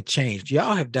 and it changed.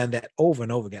 Y'all have done that over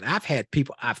and over again. I've had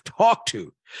people I've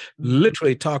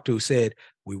literally talked to, who said,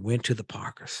 we went to the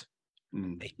Parkers.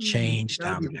 They changed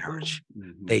our marriage.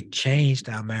 They changed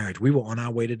our marriage. We were on our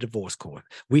way to divorce court.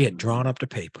 We had drawn up the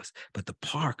papers, but the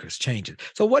Parkers changed it.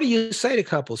 So what do you say to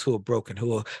couples who are broken,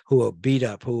 who are beat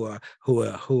up, who are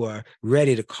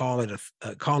ready to call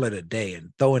it a day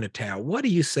and throw in a towel? What do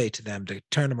you say to them to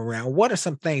turn them around? What are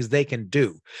some things they can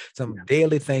do, some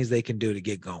daily things they can do to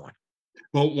get going?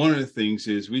 Well, one of the things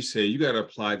is we say you got to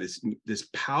apply this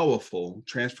powerful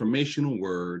transformational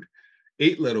word,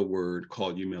 8-letter word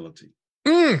called humility.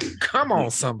 Come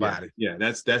on, somebody. Yeah,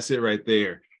 that's it right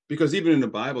there. Because even in the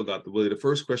Bible, Dr. Willie, the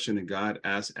first question that God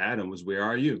asked Adam was, where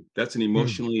are you? That's an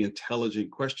emotionally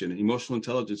intelligent question. Emotional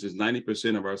intelligence is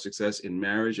 90% of our success in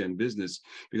marriage and business,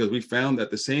 because we found that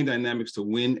the same dynamics to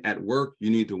win at work, you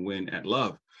need to win at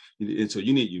love. And so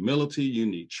you need humility, you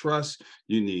need trust,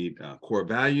 you need core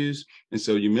values. And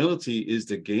so humility is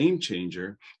the game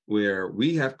changer, where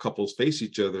we have couples face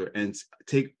each other and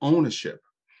take ownership.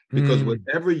 Because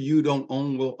whatever you don't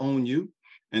own will own you.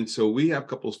 And so we have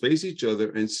couples face each other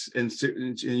and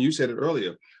you said it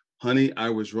earlier, honey, I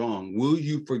was wrong. Will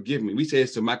you forgive me? We say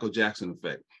it's the Michael Jackson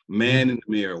effect. Man in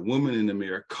the mirror, woman in the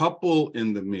mirror, couple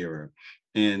in the mirror.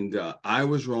 And I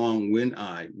was wrong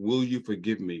will you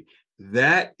forgive me?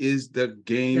 That is the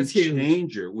game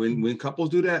changer when couples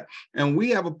do that. And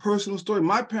we have a personal story.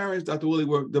 My parents, Dr. Willie,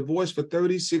 were divorced for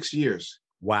 36 years.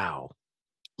 Wow.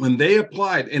 When they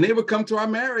applied, and they would come to our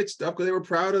marriage stuff because they were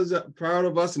proud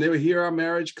of us, and they would hear our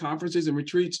marriage conferences and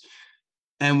retreats.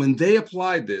 And when they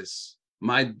applied this,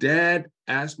 my dad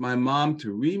asked my mom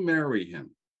to remarry him.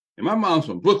 And my mom's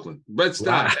from Brooklyn, Bed-Stuy.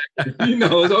 Wow. You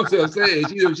know, that's what I'm saying.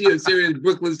 She's a serious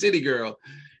Brooklyn city girl.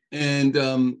 And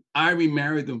I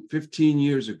remarried them 15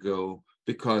 years ago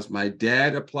because my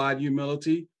dad applied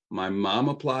humility, my mom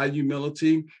applied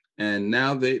humility, and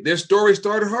now their story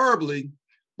started horribly,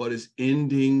 but it's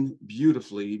ending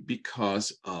beautifully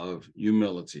because of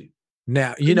humility.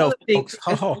 Now, you know, folks,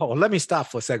 let me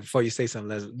stop for a second before you say something,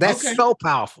 Leslie. That's so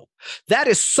powerful. That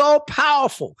is so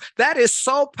powerful. That is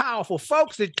so powerful.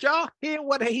 Folks, did y'all hear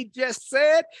what he just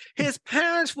said? His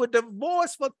parents were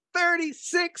divorced for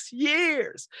 36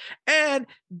 years, and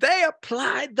they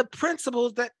applied the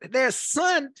principles that their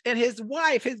son and his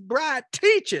wife, his bride,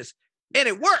 teaches. And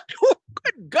it worked.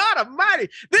 Good God Almighty.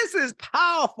 This is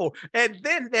powerful. And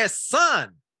then their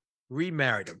son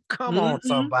remarried him. Come on,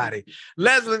 somebody.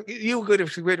 Leslie, you were good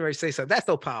to say something. That's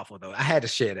so powerful, though. I had to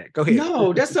share that. Go ahead.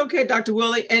 No, that's okay, Dr.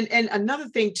 Willie. And another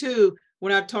thing, too,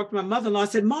 when I talked to my mother-in-law, I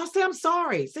said, Mom, say I'm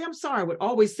sorry. Say I'm sorry. I would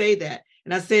always say that.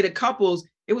 And I say to couples,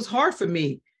 it was hard for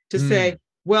me to say,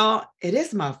 well, it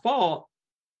is my fault.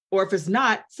 Or if it's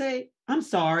not, say, I'm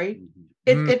sorry.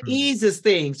 It eases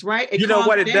things, right? You know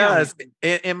what it does?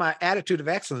 In my Attitude of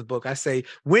Excellence book, I say,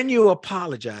 when you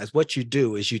apologize, what you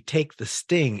do is you take the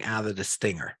sting out of the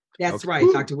stinger. That's right,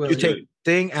 Dr. Willie. You take the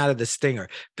sting out of the stinger.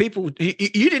 People,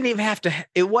 you didn't even have to,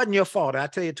 it wasn't your fault. I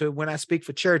tell you, when I speak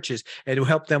for churches and to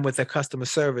help them with their customer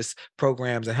service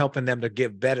programs and helping them to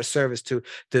give better service to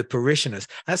the parishioners,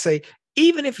 I say,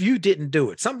 even if you didn't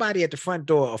do it, somebody at the front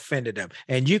door offended them,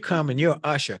 and you come and you're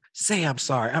usher, say, I'm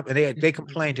sorry. They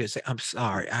complain to you, say, I'm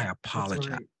sorry. I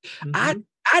apologize. Right.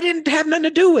 I didn't have nothing to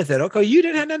do with it. Okay. You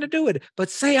didn't have nothing to do with it, but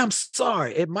say, I'm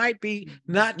sorry. It might be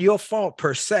not your fault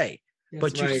per se,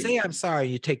 but you say, I'm sorry.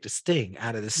 You take the sting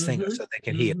out of the stinger so they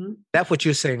can hear. That's what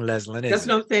you're saying, Leslie. That's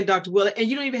what I'm saying, Dr. Willie. And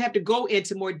you don't even have to go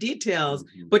into more details,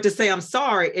 but to say, I'm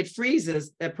sorry, it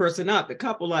freezes that person up. A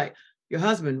couple like your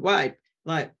husband, wife,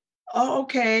 like, oh,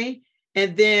 okay.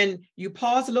 And then you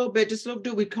pause a little bit, just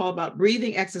do we call about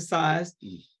breathing exercise.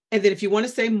 And then if you want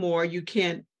to say more, you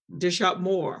can dish out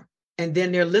more. And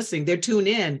then they're listening, they're tuned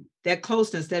in, that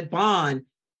closeness, that bond,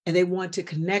 and they want to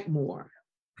connect more.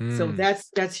 So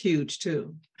that's huge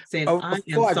too. Saying,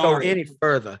 before I go any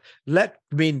further, let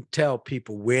me tell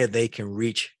people where they can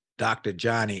reach Dr.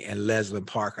 Johnny and Leslie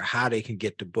Parker, how they can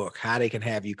get the book, how they can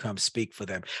have you come speak for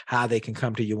them, how they can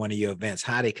come to one of your events,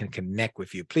 how they can connect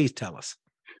with you. Please tell us.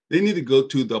 They need to go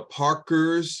to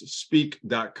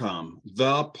theparkersspeak.com,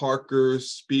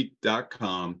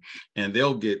 theparkersspeak.com, and they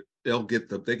can get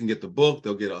the book.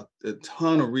 They'll get a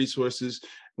ton of resources.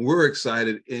 We're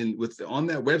excited. And on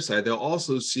that website, they'll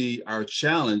also see our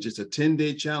challenge. It's a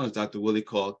 10-day challenge, Dr. Willie,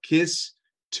 called Kiss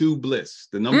to Bliss.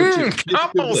 The number 2. Kiss to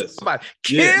Bliss.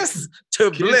 Kiss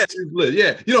to Bliss.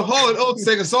 Yeah. You know, Hall & Oates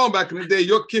sang a song back in the day,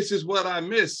 Your Kiss is What I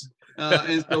Miss.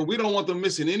 And so we don't want them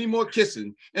missing any more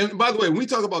kissing. And by the way, when we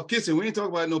talk about kissing, we ain't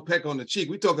talking about no peck on the cheek.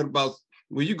 We're talking about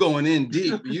where you going in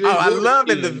deep. I love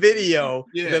in the video,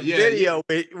 video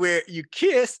where you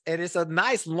kiss and it's a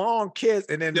nice long kiss.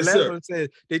 And then Leslie says,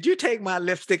 did you take my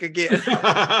lipstick again?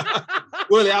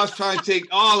 Willie, I was trying to take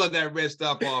all of that red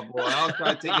stuff off, boy. I was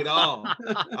trying to take it all.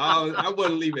 I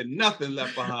wasn't leaving nothing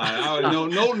left behind.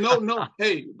 No.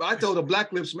 Hey, I told her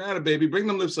Black Lips Matter, baby. Bring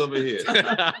them lips over here.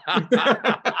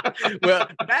 Well,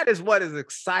 that is what is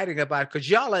exciting about it, because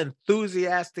y'all are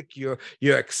enthusiastic, you're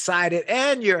excited,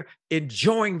 and you're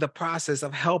enjoying the process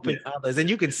of helping others. And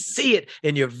you can see it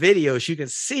in your videos, you can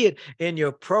see it in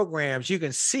your programs, you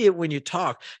can see it when you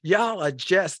talk. Y'all are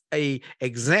just an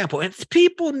example, and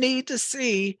people need to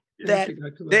see that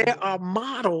there are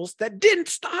models that didn't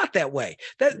start that way,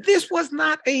 that this was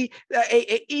not a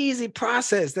easy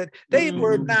process, that they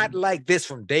were not like this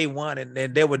from day one and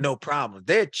there were no problems.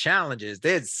 There are challenges,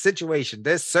 there's situations,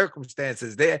 there's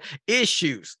circumstances, there are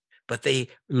issues, but they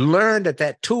learned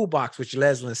that toolbox, which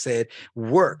Leslyn said,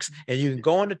 works. And you can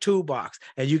go in the toolbox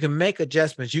and you can make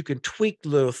adjustments, you can tweak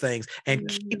little things and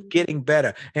keep getting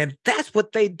better. And that's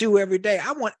what they do every day.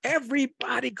 I want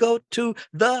everybody go to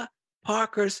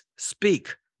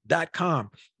theparkersspeak.com.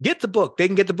 Get the book. They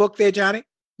can get the book there, Johnny?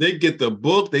 They get the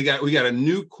book. We got a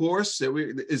new course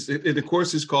the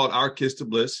course is called Our Kiss to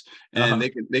Bliss, and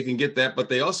they can get that, but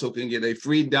they also can get a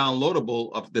free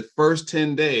downloadable of the first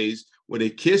 10 days where they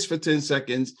kiss for 10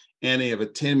 seconds and they have a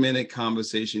 10-minute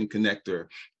conversation connector.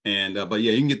 And but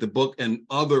yeah, you can get the book and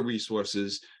other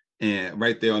resources and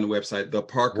right there on the website,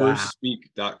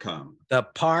 theparkersspeak.com.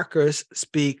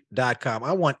 Theparkersspeak.com.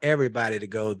 I want everybody to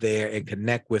go there and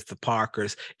connect with the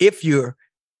Parkers. If you're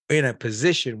in a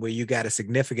position where you got a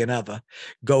significant other,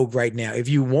 go right now. If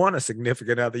you want a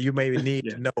significant other, you maybe need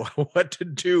to know what to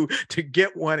do to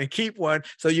get one and keep one.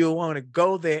 So you'll want to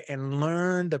go there and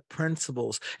learn the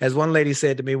principles. As one lady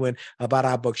said to me about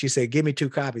our book, she said, give me 2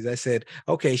 copies. I said,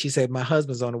 okay. She said, my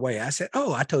husband's on the way. I said,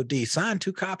 oh, I told Dee, sign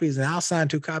 2 copies and I'll sign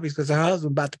 2 copies because her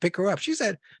husband's about to pick her up. She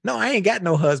said, no, I ain't got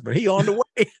no husband. He on the way.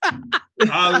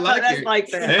 I like That's it. like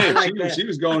that. Hey, like that. She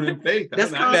was going in faith.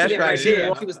 That's right. right. She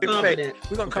Yeah, she was confident.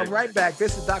 We're going to come right back.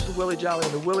 This is Dr. Willie Jolly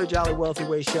and the Willie Jolly Wealthy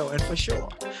Way Show. And for sure,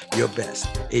 your best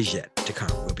is yet to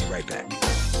come. We'll be right back.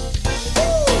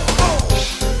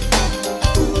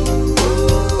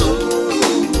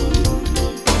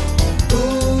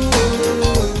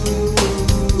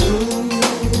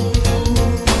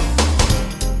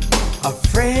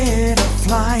 Afraid of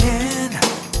flying,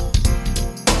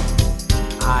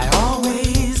 I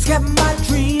always kept my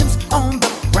dreams on the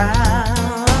ground.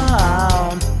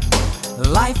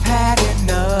 Life had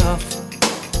enough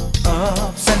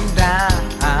ups and downs,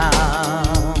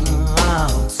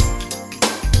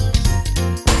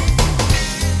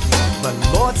 but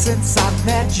Lord, since I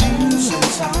met you,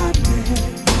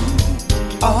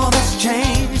 all that's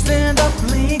changed in the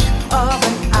blink of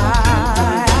an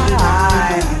eye.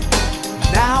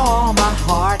 Now all my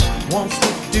heart wants to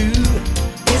do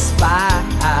is fly.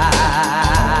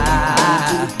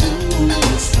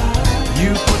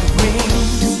 You put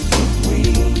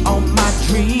wings on my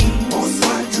dreams,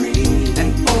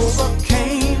 and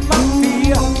overcame my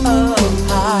fear of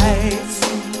heights.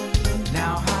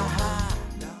 Now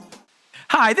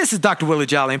Hi, this is Dr. Willie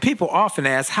Jolly, and people often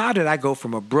ask, how did I go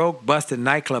from a broke, busted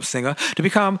nightclub singer to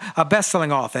become a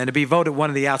best-selling author and to be voted one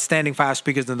of the outstanding 5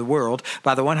 speakers in the world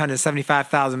by the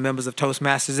 175,000 members of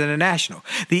Toastmasters International?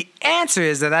 The answer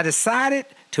is that I decided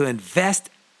to invest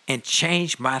and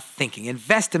change my thinking,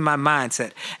 invest in my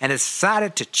mindset, and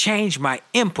decided to change my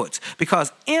inputs,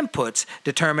 because inputs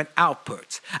determine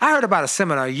outputs. I heard about a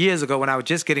seminar years ago when I was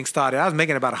just getting started. I was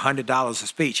making about $100 a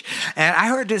speech. And I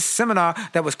heard this seminar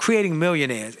that was creating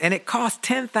millionaires, and it cost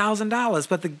 $10,000,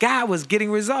 but the guy was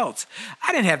getting results.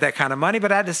 I didn't have that kind of money,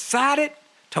 but I decided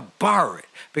to borrow it,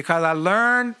 because I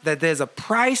learned that there's a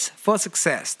price for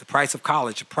success, the price of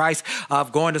college, the price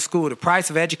of going to school, the price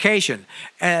of education.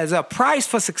 And there's a price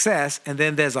for success, and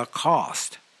then there's a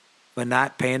cost for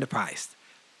not paying the price,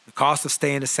 the cost of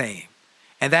staying the same.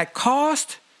 And that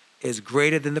cost is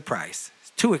greater than the price.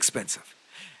 It's too expensive.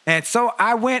 And so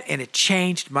I went, and it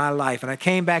changed my life. And I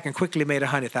came back and quickly made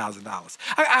 $100,000.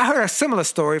 I heard a similar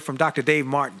story from Dr. Dave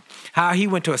Martin, how he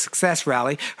went to a success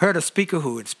rally, heard a speaker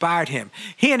who inspired him.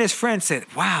 He and his friend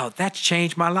said, wow, that's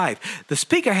changed my life. The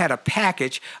speaker had a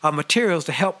package of materials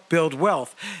to help build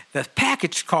wealth. The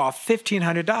package cost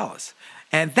 $1,500.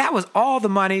 And that was all the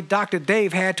money Dr.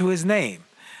 Dave had to his name.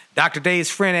 Dr. Dave's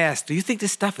friend asked, do you think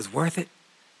this stuff is worth it?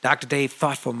 Dr. Dave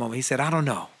thought for a moment. He said, I don't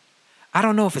know. I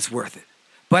don't know if it's worth it.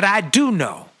 But I do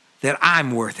know that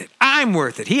I'm worth it. I'm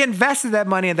worth it. He invested that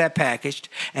money in that package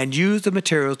and used the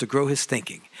materials to grow his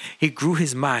thinking. He grew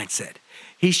his mindset.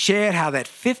 He shared how that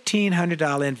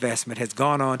 $1,500 investment has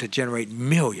gone on to generate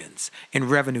millions in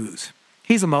revenues.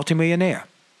 He's a multimillionaire.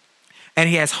 And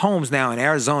he has homes now in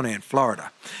Arizona and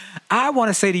Florida. I want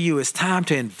to say to you, it's time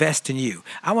to invest in you.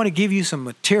 I want to give you some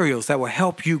materials that will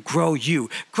help you, grow your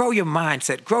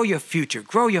mindset, grow your future,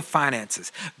 grow your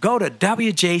finances. Go to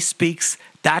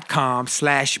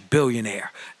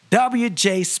wjspeaks.com/billionaire.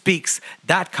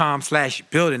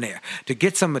 wjspeaks.com/billionaire to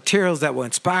get some materials that will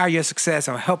inspire your success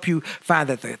and help you find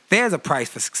that there's a price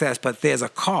for success, but there's a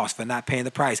cost for not paying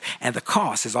the price. And the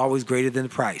cost is always greater than the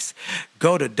price.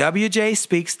 Go to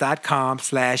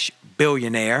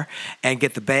wjspeaks.com/billionaire and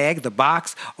get the bag, the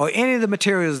box, or any of the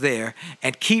materials there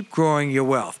and keep growing your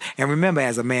wealth. And remember,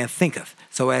 as a man thinketh,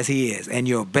 so as he is, and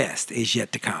your best is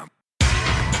yet to come.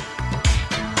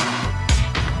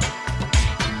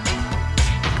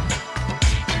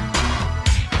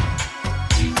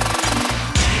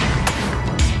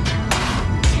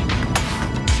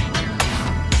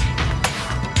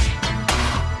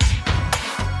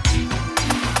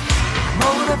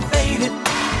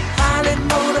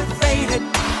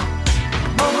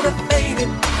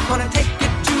 Gonna take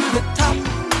it to the top.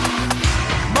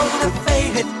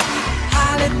 Motivated,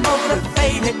 highly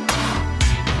motivated.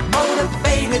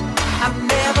 Motivated, I'm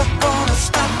never gonna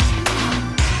stop.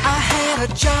 I had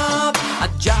a job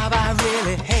I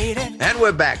really hated. And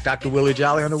we're back, Dr. Willie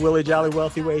Jolly on the Willie Jolly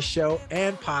Wealthy Way show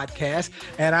and podcast.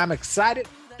 And I'm excited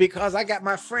because I got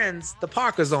my friends, the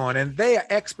Parkers, on, and they are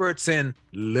experts in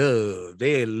love.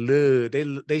 They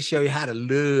show you how to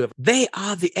love. They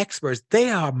are the experts. They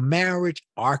are marriage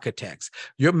architects.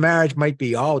 Your marriage might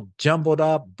be all jumbled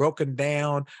up, broken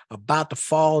down, about to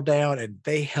fall down, and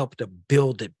they help to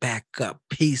build it back up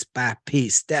piece by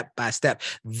piece, step by step.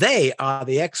 They are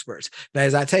the experts. Now,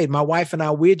 as I tell you, my wife and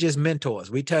I, we're just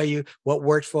mentors. We tell you what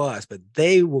works for us, but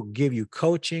they will give you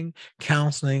coaching,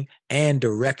 counseling, and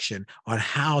direction on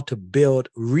how to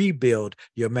rebuild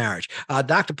your marriage.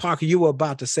 Dr. Parker, you were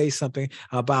about to say something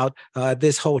about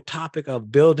this whole topic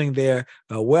of building their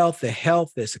wealth, their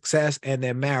health, their success, and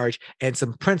their marriage, and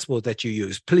some principles that you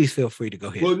use. Please feel free to go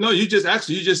ahead. Well, no, you just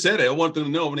said it. I want them to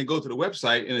know when they go to the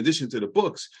website, in addition to the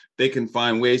books, they can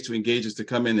find ways to engage us to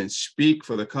come in and speak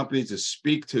for the companies, to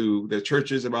speak to their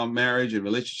churches about marriage and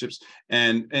relationships,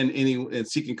 and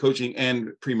seeking coaching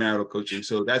and premarital coaching.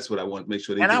 So that's what I want to make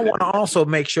sure they do. And I want to also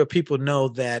make sure people know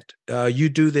that you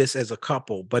do this as a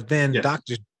couple, but then yes.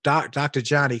 Dr.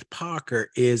 Johnny Parker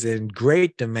is in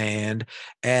great demand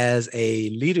as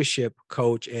a leadership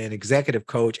coach and executive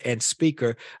coach and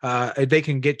speaker. They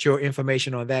can get your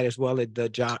information on that as well at the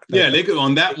John. Yeah, they could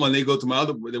on that one. They go to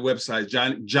the website,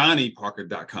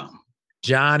 JohnnyParker.com.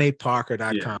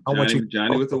 JohnnyParker.com. Yeah, I want you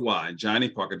Johnny with a Y,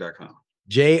 JohnnyParker.com.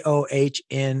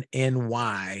 JOHNNY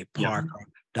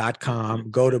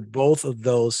Parker.com. Go to both of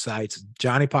those sites,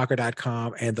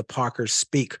 JohnnyParker.com and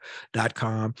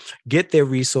theparkerspeak.com. Get their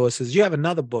resources. You have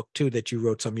another book too that you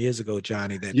wrote some years ago,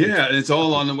 Johnny. It's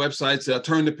all on the website.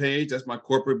 Turn the Page. That's my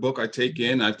corporate book I take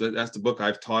in. That's the book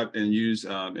I've taught and used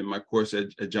in my course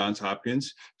at Johns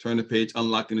Hopkins. Turn the Page,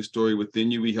 Unlocking the Story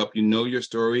Within You. We help you know your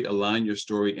story, align your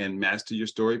story, and master your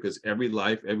story, because every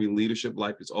leadership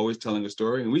life is always telling a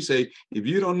story. And we say, if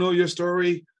you don't know your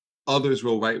story, others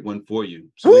will write one for you.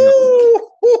 So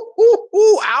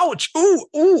ouch. That's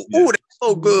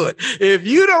so good. If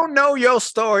you don't know your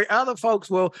story, other folks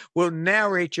will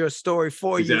narrate your story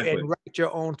for you and write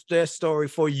their story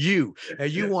for you.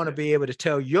 And you want to be able to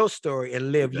tell your story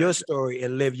and live your story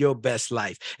and live your best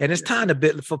life. And it's time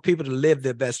for people to live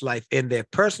their best life in their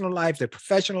personal life, their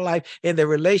professional life, in their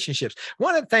relationships.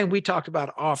 One of the things we talked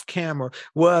about off camera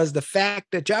was the fact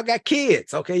that y'all got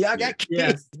kids. Okay, y'all got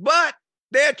kids, but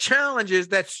there are challenges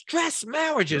that stress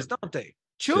marriages, don't they?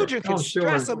 Children can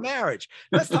stress a marriage.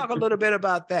 Let's talk a little bit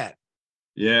about that.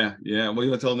 Yeah. What are you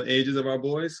going to tell them the ages of our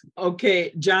boys?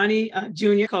 Okay, Johnny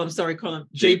Jr., call him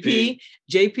JP.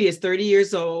 JP is 30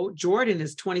 years old. Jordan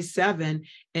is 27.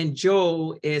 And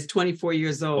Joel is 24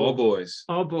 years old. All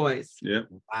boys. Yep.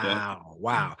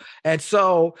 Wow. And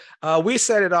so we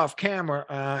set it off camera,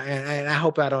 and I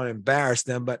hope I don't embarrass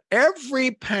them, but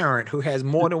every parent who has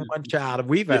more than one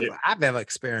child I've ever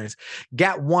experienced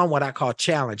got one what I call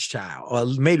challenge child, or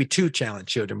maybe two challenge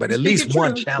children, but at least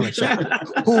one challenge child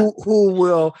who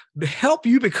will help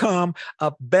you become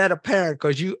a better parent,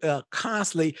 because you are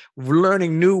constantly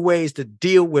learning new ways to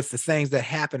deal with the things that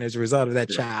happen as a result of that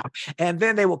child. And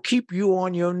then they will keep you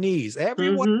on your knees.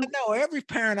 Everyone I know, every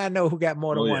parent I know who got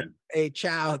more than a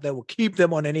child that will keep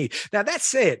them on their knees. Now, that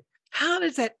said, how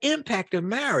does that impact a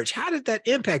marriage? How does that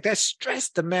impact that stress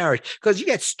the marriage? Because you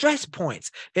get stress points,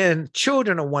 and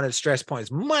children are one of the stress points.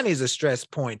 Money is a stress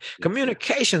point.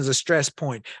 Communication is a stress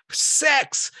point.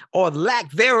 Sex or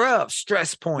lack thereof,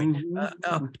 stress point.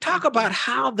 Talk about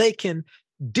how they can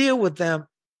deal with them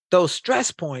those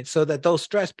stress points so that those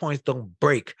stress points don't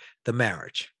break the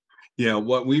marriage? Yeah,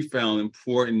 what we found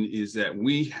important is that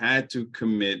we had to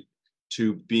commit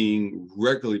to being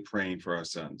regularly praying for our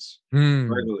sons,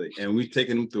 regularly. And we've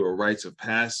taken them through a rites of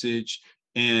passage.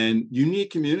 And you need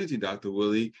community, Dr.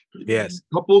 Willie. Yes.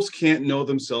 Couples can't know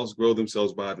themselves, grow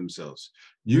themselves by themselves.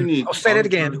 You need. Oh, say that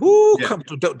again.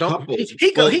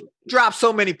 He dropped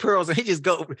so many pearls, and he just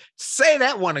say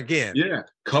that one again. Yeah.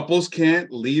 Couples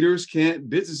can't, leaders can't,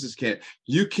 businesses can't.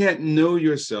 You can't know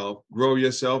yourself, grow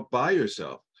yourself by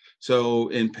yourself. So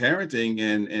in parenting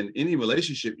and any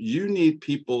relationship, you need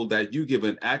people that you give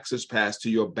an access pass to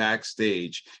your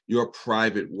backstage, your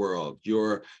private world,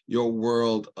 your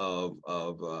world of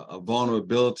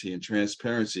vulnerability and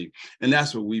transparency. And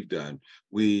that's what we've done.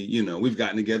 We've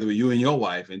gotten together with you and your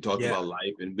wife and talked about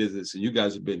life and business. And you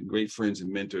guys have been great friends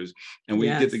and mentors. And we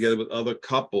get together with other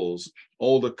couples,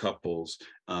 older couples,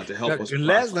 to help us.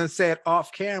 Leslyn said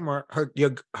off camera,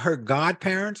 her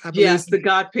godparents, I believe. Yes, the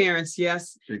godparents,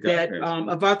 yes.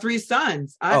 Of our 3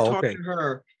 sons. I talked to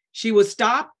her. She would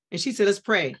stop and she said, let's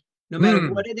pray. No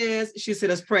matter what it is, she said,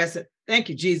 let's pray. I said, thank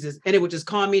you, Jesus. And it would just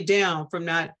calm me down from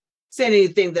not saying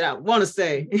anything that I want to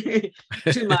say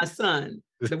to my son,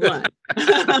 the one.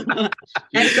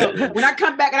 And so when I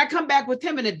come back with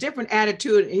him in a different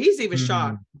attitude, he's even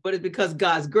shocked, but it's because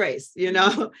God's grace,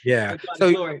 Yeah.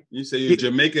 So glory. You say you're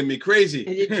Jamaican me crazy.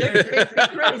 And you're Jamaican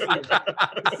crazy.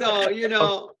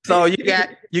 So, So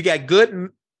you got good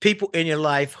people in your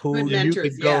life who you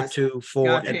can go to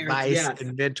for advice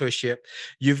and mentorship.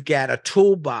 You've got a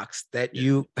toolbox that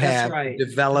you have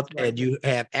developed and you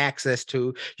have access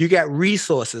to. You got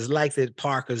resources like the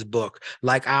Parker's book,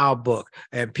 like our book,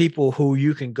 and people who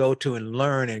you can go to and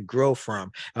learn and grow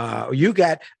from. You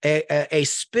got a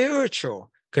spiritual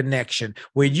connection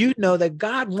where you know that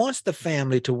God wants the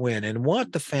family to win and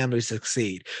want the family to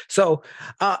succeed. So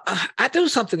I do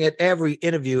something at every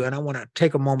interview, and I want to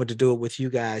take a moment to do it with you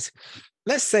guys.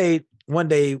 Let's say one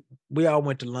day we all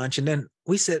went to lunch, and then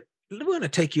we said, we're going to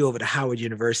take you over to Howard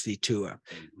University to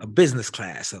a business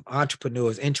class of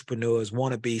entrepreneurs,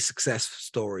 wannabe success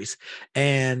stories,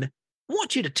 and I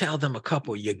want you to tell them a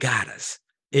couple you gotas.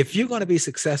 If you're going to be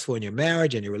successful in your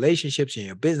marriage and your relationships and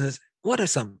your business, what are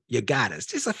some you gotas?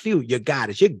 Just a few you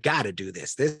gotas. You got to do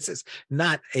this. This is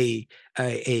not a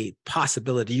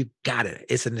possibility. You got it.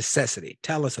 It's a necessity.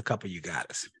 Tell us a couple you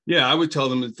gotas. Yeah, I would tell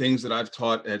them the things that I've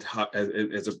taught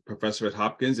as a professor at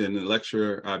Hopkins and the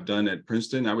lecturer I've done at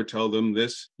Princeton. I would tell them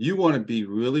this. You want to be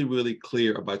really, really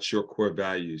clear about your core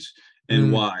values.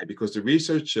 And why? Because the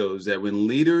research shows that when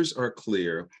leaders are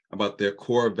clear about their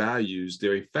core values,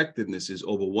 their effectiveness is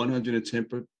over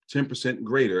 110%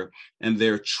 greater, and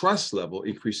their trust level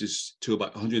increases to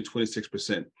about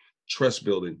 126% trust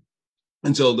building.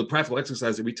 And so the practical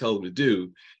exercise that we tell them to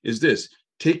do is this.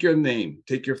 Take your name,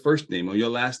 take your first name or your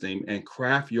last name, and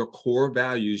craft your core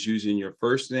values using your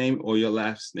first name or your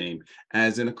last name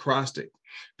as an acrostic.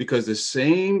 Because the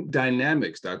same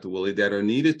dynamics, Dr. Willie, that are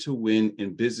needed to win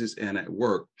in business and at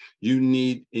work, you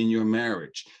need in your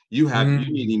marriage. You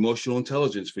need emotional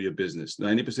intelligence for your business.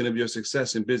 90% of your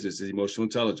success in business is emotional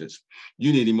intelligence.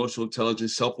 You need emotional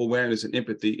intelligence, self-awareness, and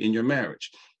empathy in your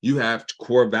marriage. You have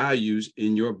core values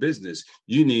in your business.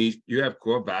 You have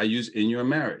core values in your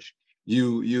marriage.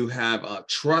 You have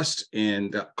trust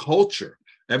and culture.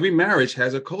 Every marriage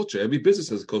has a culture. Every business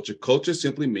has a culture. Culture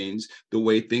simply means the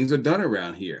way things are done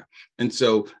around here. And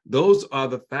so those are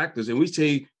the factors. And we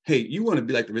say, hey, you want to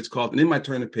be like the Ritz-Carlton. In my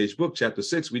Turn the Page book, chapter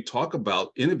 6, we talk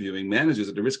about interviewing managers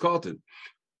at the Ritz-Carlton.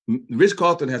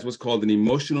 Ritz-Carlton has what's called an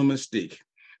emotional mystique.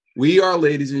 We are,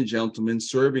 ladies and gentlemen,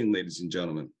 serving ladies and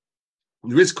gentlemen.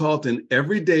 The Ritz-Carlton,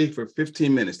 every day for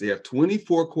 15 minutes, they have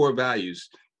 24 core values.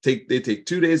 They take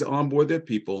 2 days to onboard their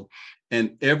people.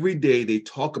 And every day they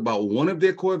talk about one of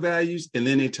their core values, and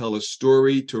then they tell a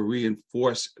story to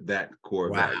reinforce that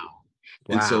core value.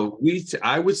 And so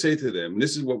I would say to them,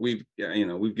 this is what we've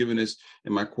given this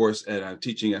in my course at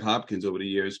teaching at Hopkins over the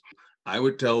years. I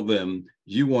would tell them,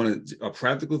 you want a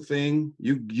practical thing,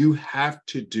 you have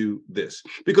to do this,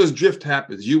 because drift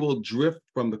happens. You will drift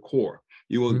from the core.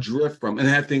 You will drift from, and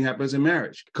that thing happens in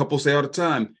marriage. Couples say all the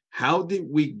time, how did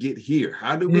we get here?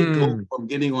 How did we go from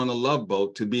getting on a love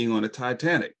boat to being on a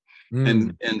Titanic?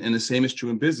 And the same is true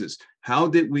in business. How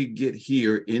did we get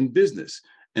here in business?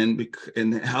 And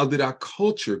how did our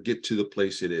culture get to the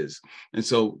place it is? And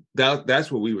so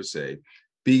that's what we would say.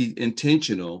 Be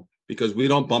intentional, because we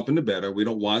don't bump into better. We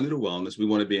don't wander to wellness. We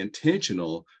want to be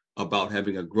intentional about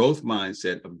having a growth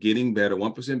mindset of getting better,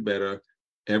 1% better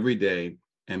every day,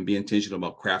 and be intentional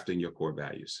about crafting your core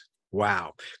values.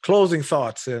 Wow. Closing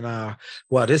thoughts. And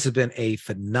well, this has been a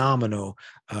phenomenal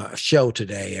show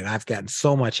today. And I've gotten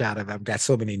so much out of it. I've got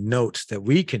so many notes that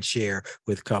we can share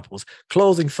with couples.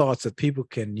 Closing thoughts that people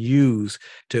can use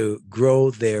to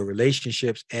grow their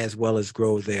relationships as well as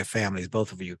grow their families.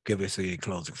 Both of you, give us your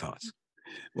closing thoughts.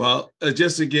 Well,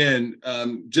 just again,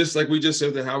 just like we just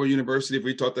said at Howard University, if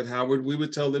we taught at Howard, we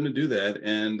would tell them to do that.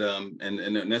 And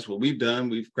that's what we've done.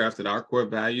 We've crafted our core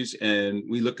values and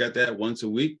we look at that once a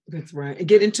week. That's right. And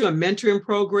get into a mentoring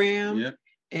program. Yeah.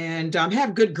 And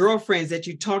have good girlfriends that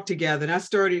you talk together. And I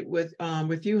started with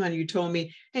you, honey. You told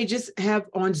me, hey, just have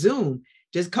on Zoom,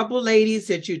 just a couple of ladies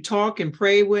that you talk and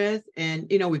pray with. And,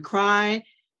 we cry.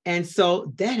 And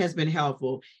so that has been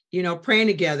helpful, praying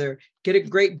together, get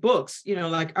great books,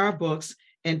 like our books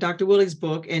and Dr. Willie's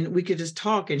book. And we could just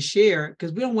talk and share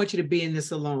because we don't want you to be in this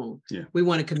alone. Yeah. We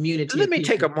want a community. Let me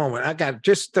take a moment. I got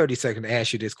just 30 seconds to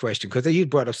ask you this question because you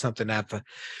brought up something after.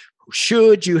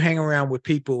 Should you hang around with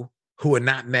people who are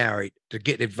not married to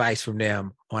get advice from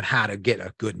them on how to get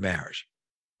a good marriage?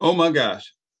 Oh my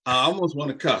gosh. I almost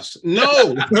want to cuss.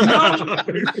 No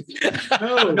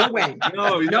way.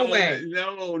 No way.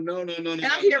 No. And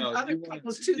I hear other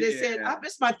couples too. They said, I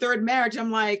missed my third marriage. I'm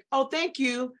like, oh, thank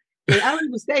you. And I don't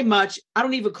even say much. I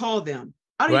don't even call them.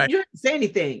 You don't have to say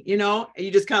anything, and you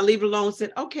just kind of leave it alone,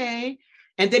 said, okay.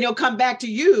 And then he'll come back to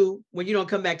you when you don't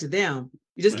come back to them.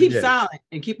 You just keep silent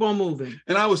and keep on moving.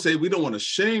 And I would say we don't want to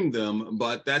shame them,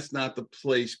 but that's not the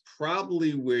place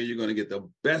probably where you're going to get the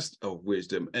best of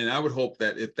wisdom. And I would hope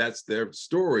that if that's their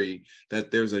story,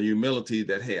 that there's a humility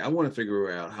that, hey, I want to figure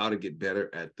out how to get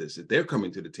better at this. That they're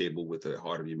coming to the table with a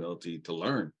heart of humility to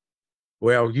learn.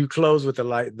 Well, you close with the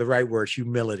right word,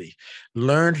 humility.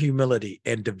 Learn humility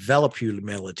and develop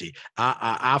humility.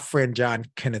 Our friend John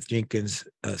Kenneth Jenkins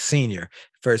Sr.,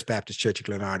 First Baptist Church of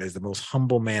Glenarm, is the most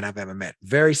humble man I've ever met.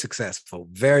 Very successful,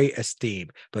 very esteemed,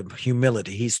 but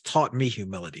humility. He's taught me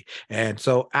humility. And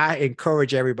so I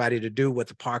encourage everybody to do what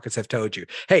the Parkers have told you.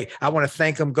 Hey, I want to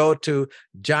thank them. Go to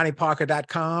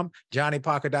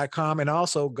johnnyparker.com, and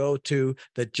also go to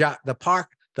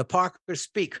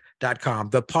theparkerspeak.com,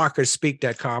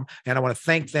 and I want to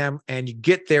thank them and you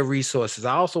get their resources.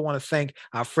 I also want to thank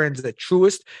our friends at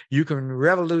Truist. You can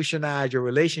revolutionize your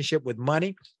relationship with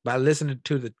money by listening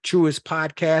to the Truist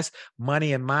podcast,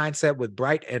 Money and Mindset with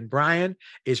Bright and Brian.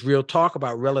 It's real talk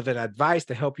about relevant advice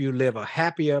to help you live a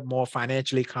happier, more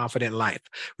financially confident life.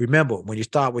 Remember, when you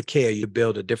start with care, you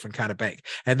build a different kind of bank.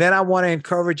 And then I want to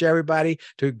encourage everybody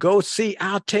to go see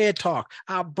our TED Talk,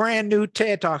 our brand new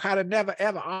TED Talk, How to Never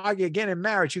Ever Argue Again in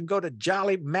Marriage. You can go to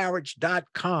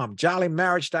jollymarriage.com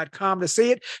to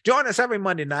see it. Join us every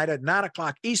Monday night at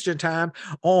 9:00 Eastern time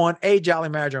on A Jolly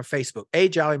Marriage on Facebook, A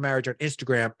Jolly Marriage on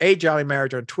Instagram, A Jolly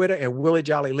Marriage on Twitter, and Willie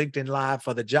Jolly LinkedIn Live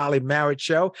for the Jolly Marriage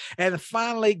Show. And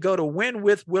finally, go to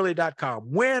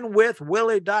winwithwillie.com,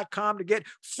 winwithwillie.com to get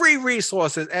free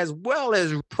resources as well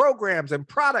as programs and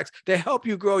products to help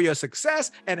you grow your success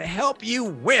and to help you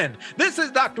win. This is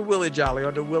Dr. Willie Jolly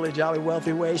on the Willie Jolly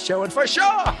Wealthy Ways Show. And for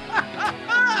sure,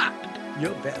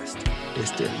 your best is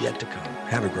still yet to come.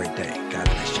 Have a great day. God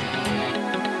bless you.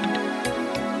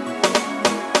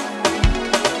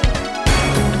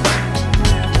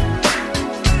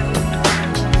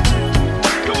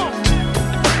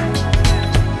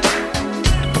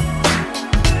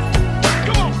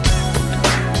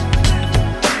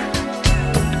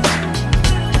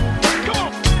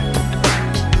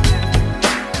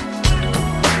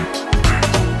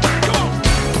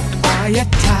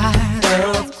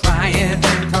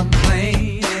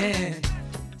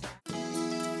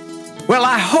 Well,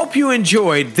 I hope you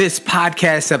enjoyed this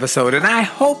podcast episode, and I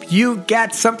hope you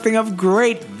got something of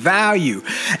great value.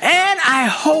 And I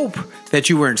hope that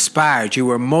you were inspired, you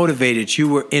were motivated, you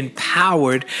were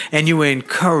empowered, and you were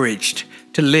encouraged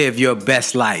to live your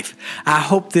best life. I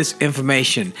hope this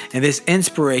information and this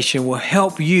inspiration will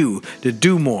help you to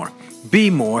do more, be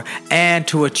more, and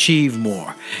to achieve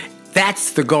more.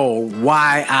 That's the goal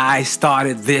why I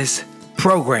started this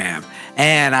program,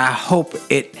 and I hope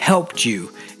it helped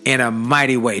you in a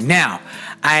mighty way. Now,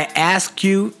 I ask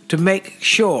you to make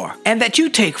sure and that you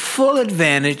take full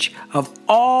advantage of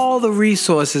all the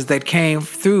resources that came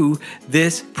through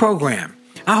this program.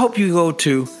 I hope you go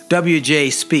to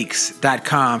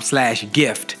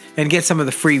wjspeaks.com/gift and get some of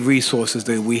the free resources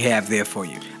that we have there for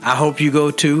you. I hope you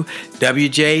go to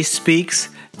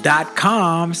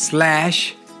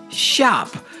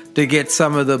wjspeaks.com/shop to get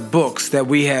some of the books that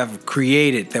we have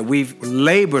created, that we've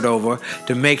labored over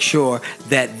to make sure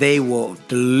that they will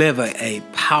deliver a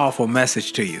powerful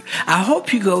message to you. I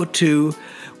hope you go to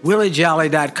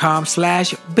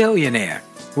williejolly.com/billionaire.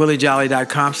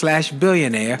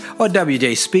 williejolly.com/billionaire or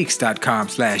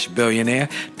wjspeaks.com/billionaire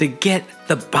to get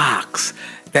the box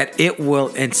that it will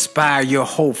inspire your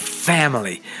whole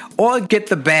family, or get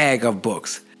the bag of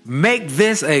books. Make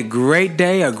this a great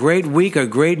day, a great week, a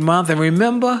great month, and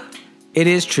remember, it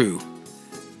is true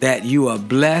that you are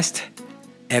blessed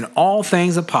and all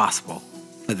things are possible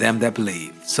for them that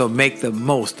believe. So make the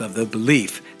most of the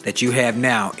belief that you have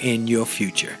now in your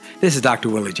future. This is Dr.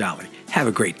 Willie Jolly. Have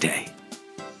a great day.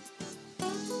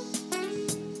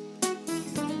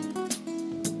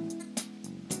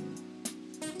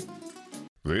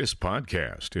 This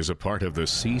podcast is a part of the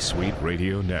C-Suite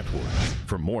Radio Network.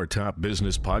 For more top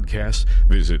business podcasts,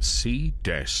 visit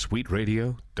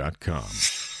c-suiteradio.com.